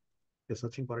search. You're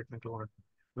searching for it, click on it.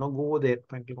 Now go there,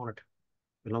 fine, click on it.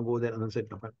 You'll now go there and then say,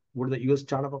 go to the US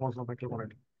chart of accounts, now click on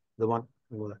it. The one,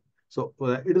 go there. So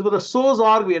it is for the source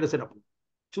org we had to set up.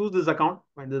 Choose this account,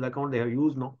 find this account they have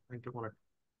used now, and click on it.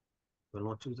 Will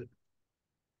not choose it.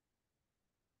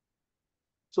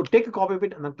 So take a copy of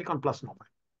it and then click on plus now.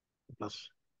 Plus.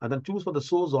 And then choose for the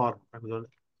source org.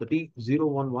 The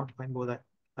T011, fine, go there.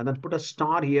 And then put a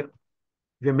star here.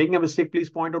 If you're making a mistake, please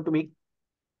point out to me.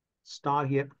 Star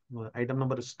here. Item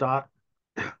number is star.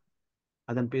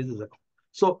 And then paste this account.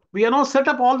 So we are now set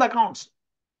up all the accounts.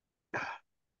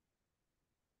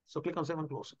 So click on save and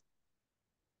close.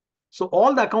 So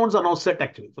all the accounts are now set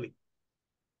actually fully.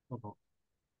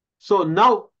 So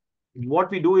now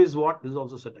what we do is what? This is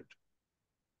also set actually.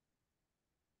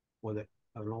 Over there.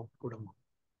 I will now put them.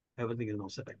 Everything is now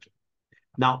set actually.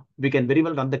 Now we can very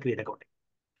well run the create accounting.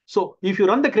 So if you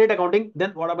run the create accounting,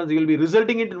 then what happens? You will be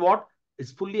resulting it in what?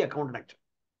 It's fully accounted actually.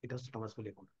 It has to come as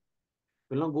fully accounted.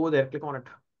 We'll now go there, click on it.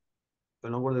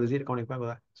 We'll now go to the receipt accounting.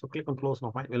 So click on close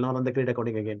now. Fine. We'll now run the create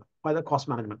accounting again. By the cost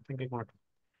management. Fine, click on it.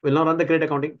 We'll now run the create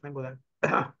accounting. Fine, go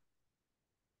there.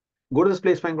 Go to this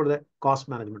place. Fine, go to the cost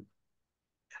management.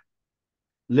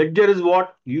 Ledger is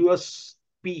what?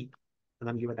 USP. And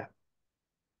then give a tab.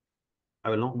 I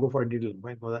will now go for a detail.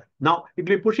 Fine, go there. Now it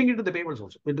will be pushing into the payables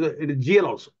also. Into the GL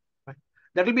also. Fine.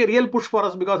 That will be a real push for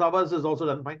us because ours is also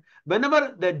done. Fine.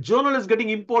 Whenever the journal is getting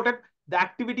imported, the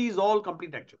activity is all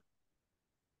complete actually.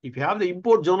 If you have the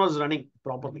import journals running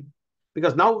properly.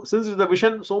 Because now, since it's the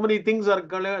vision, so many things are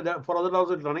for other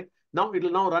houses running. Now it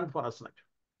will now run for us. Actually.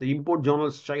 The import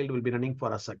journals child will be running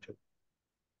for us actually.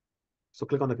 So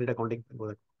click on the create accounting and go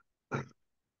there.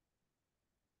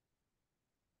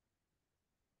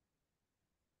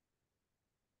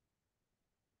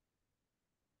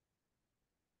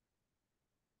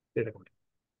 Create accounting.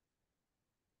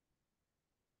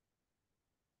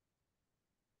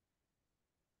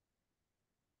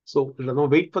 So we'll now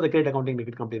wait for the create accounting to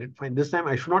get completed. Fine. This time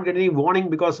I should not get any warning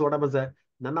because what happens there?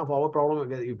 None of our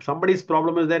problem. If somebody's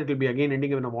problem is there, it will be again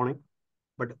ending in a warning.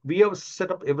 But we have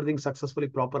set up everything successfully,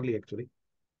 properly actually.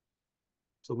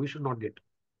 So we should not get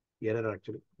error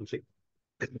actually. We'll see.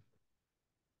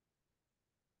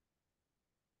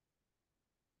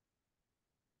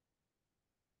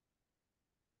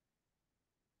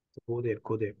 So go there,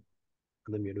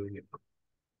 and then we are doing it.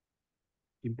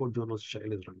 Import journals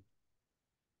child is running.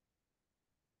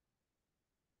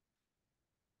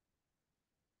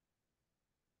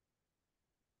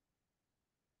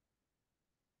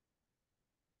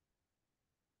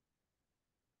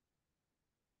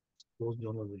 Those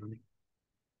journals are running.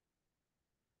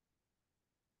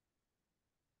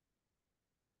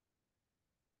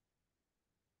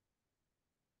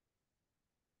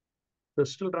 So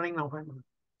it's still running now. Fine.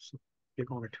 So click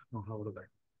on it. Now how do that?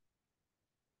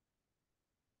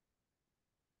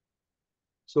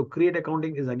 So create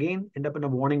accounting is again end up in a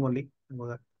warning only.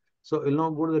 So we'll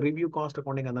now go to the review cost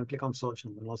accounting and then click on search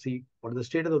and we'll now see what is the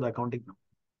status of the accounting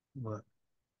now.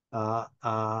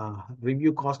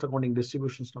 Review cost accounting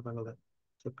distribution stuff and all that.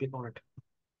 So click on it.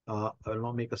 I will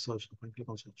now make a search. Click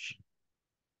on search.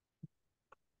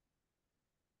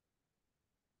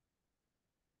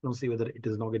 Now see whether it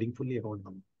is now getting fully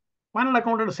accounted. Final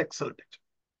accounted is excellent.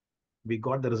 We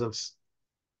got the results.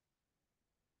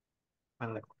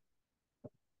 Final account.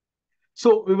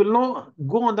 So we will now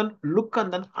go and then look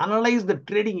and then analyze the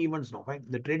trading events now. Fine.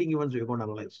 The trading events we are going to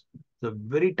analyze. It's a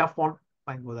very tough one.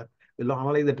 Fine with that. We'll now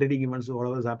analyze the trading events,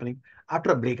 whatever is happening after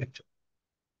a break actually.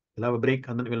 We'll have a break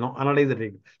and then we'll now analyze the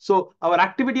trading. So our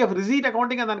activity of receipt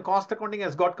accounting and then cost accounting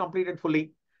has got completed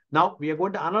fully. Now we are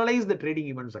going to analyze the trading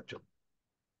events actually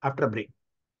after a break.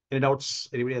 Any doubts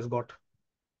anybody has got?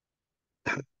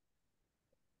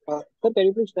 Sir, can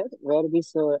you please share where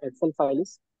this Excel file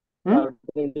is?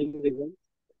 Trading event.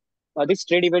 This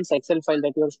trade events Excel file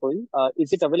that you are showing,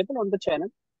 is it available on the channel?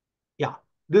 Yeah,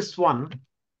 this one,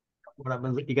 what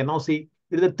happens, you can now see,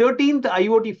 it is the 13th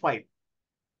IOT file.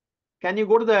 Can you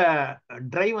go to the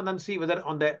drive and then see whether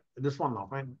on this one now,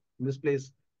 fine, in this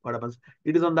place, what happens?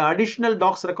 It is on the additional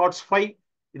docs records 5.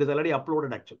 It is already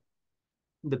uploaded actually.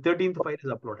 The 13th file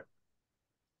is uploaded.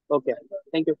 Okay,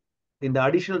 thank you. In the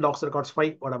additional docs records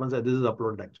 5, what happens is this is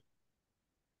uploaded actually.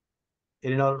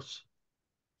 Any doubts?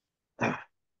 Good,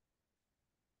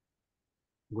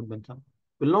 Benson.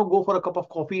 We'll now go for a cup of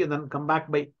coffee and then come back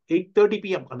by 8:30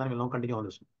 p.m. and then we'll now continue on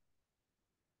this.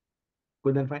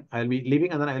 Good, then fine. I'll be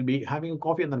leaving and then I'll be having a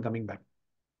coffee and then coming back.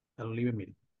 I'll leave a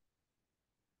meeting.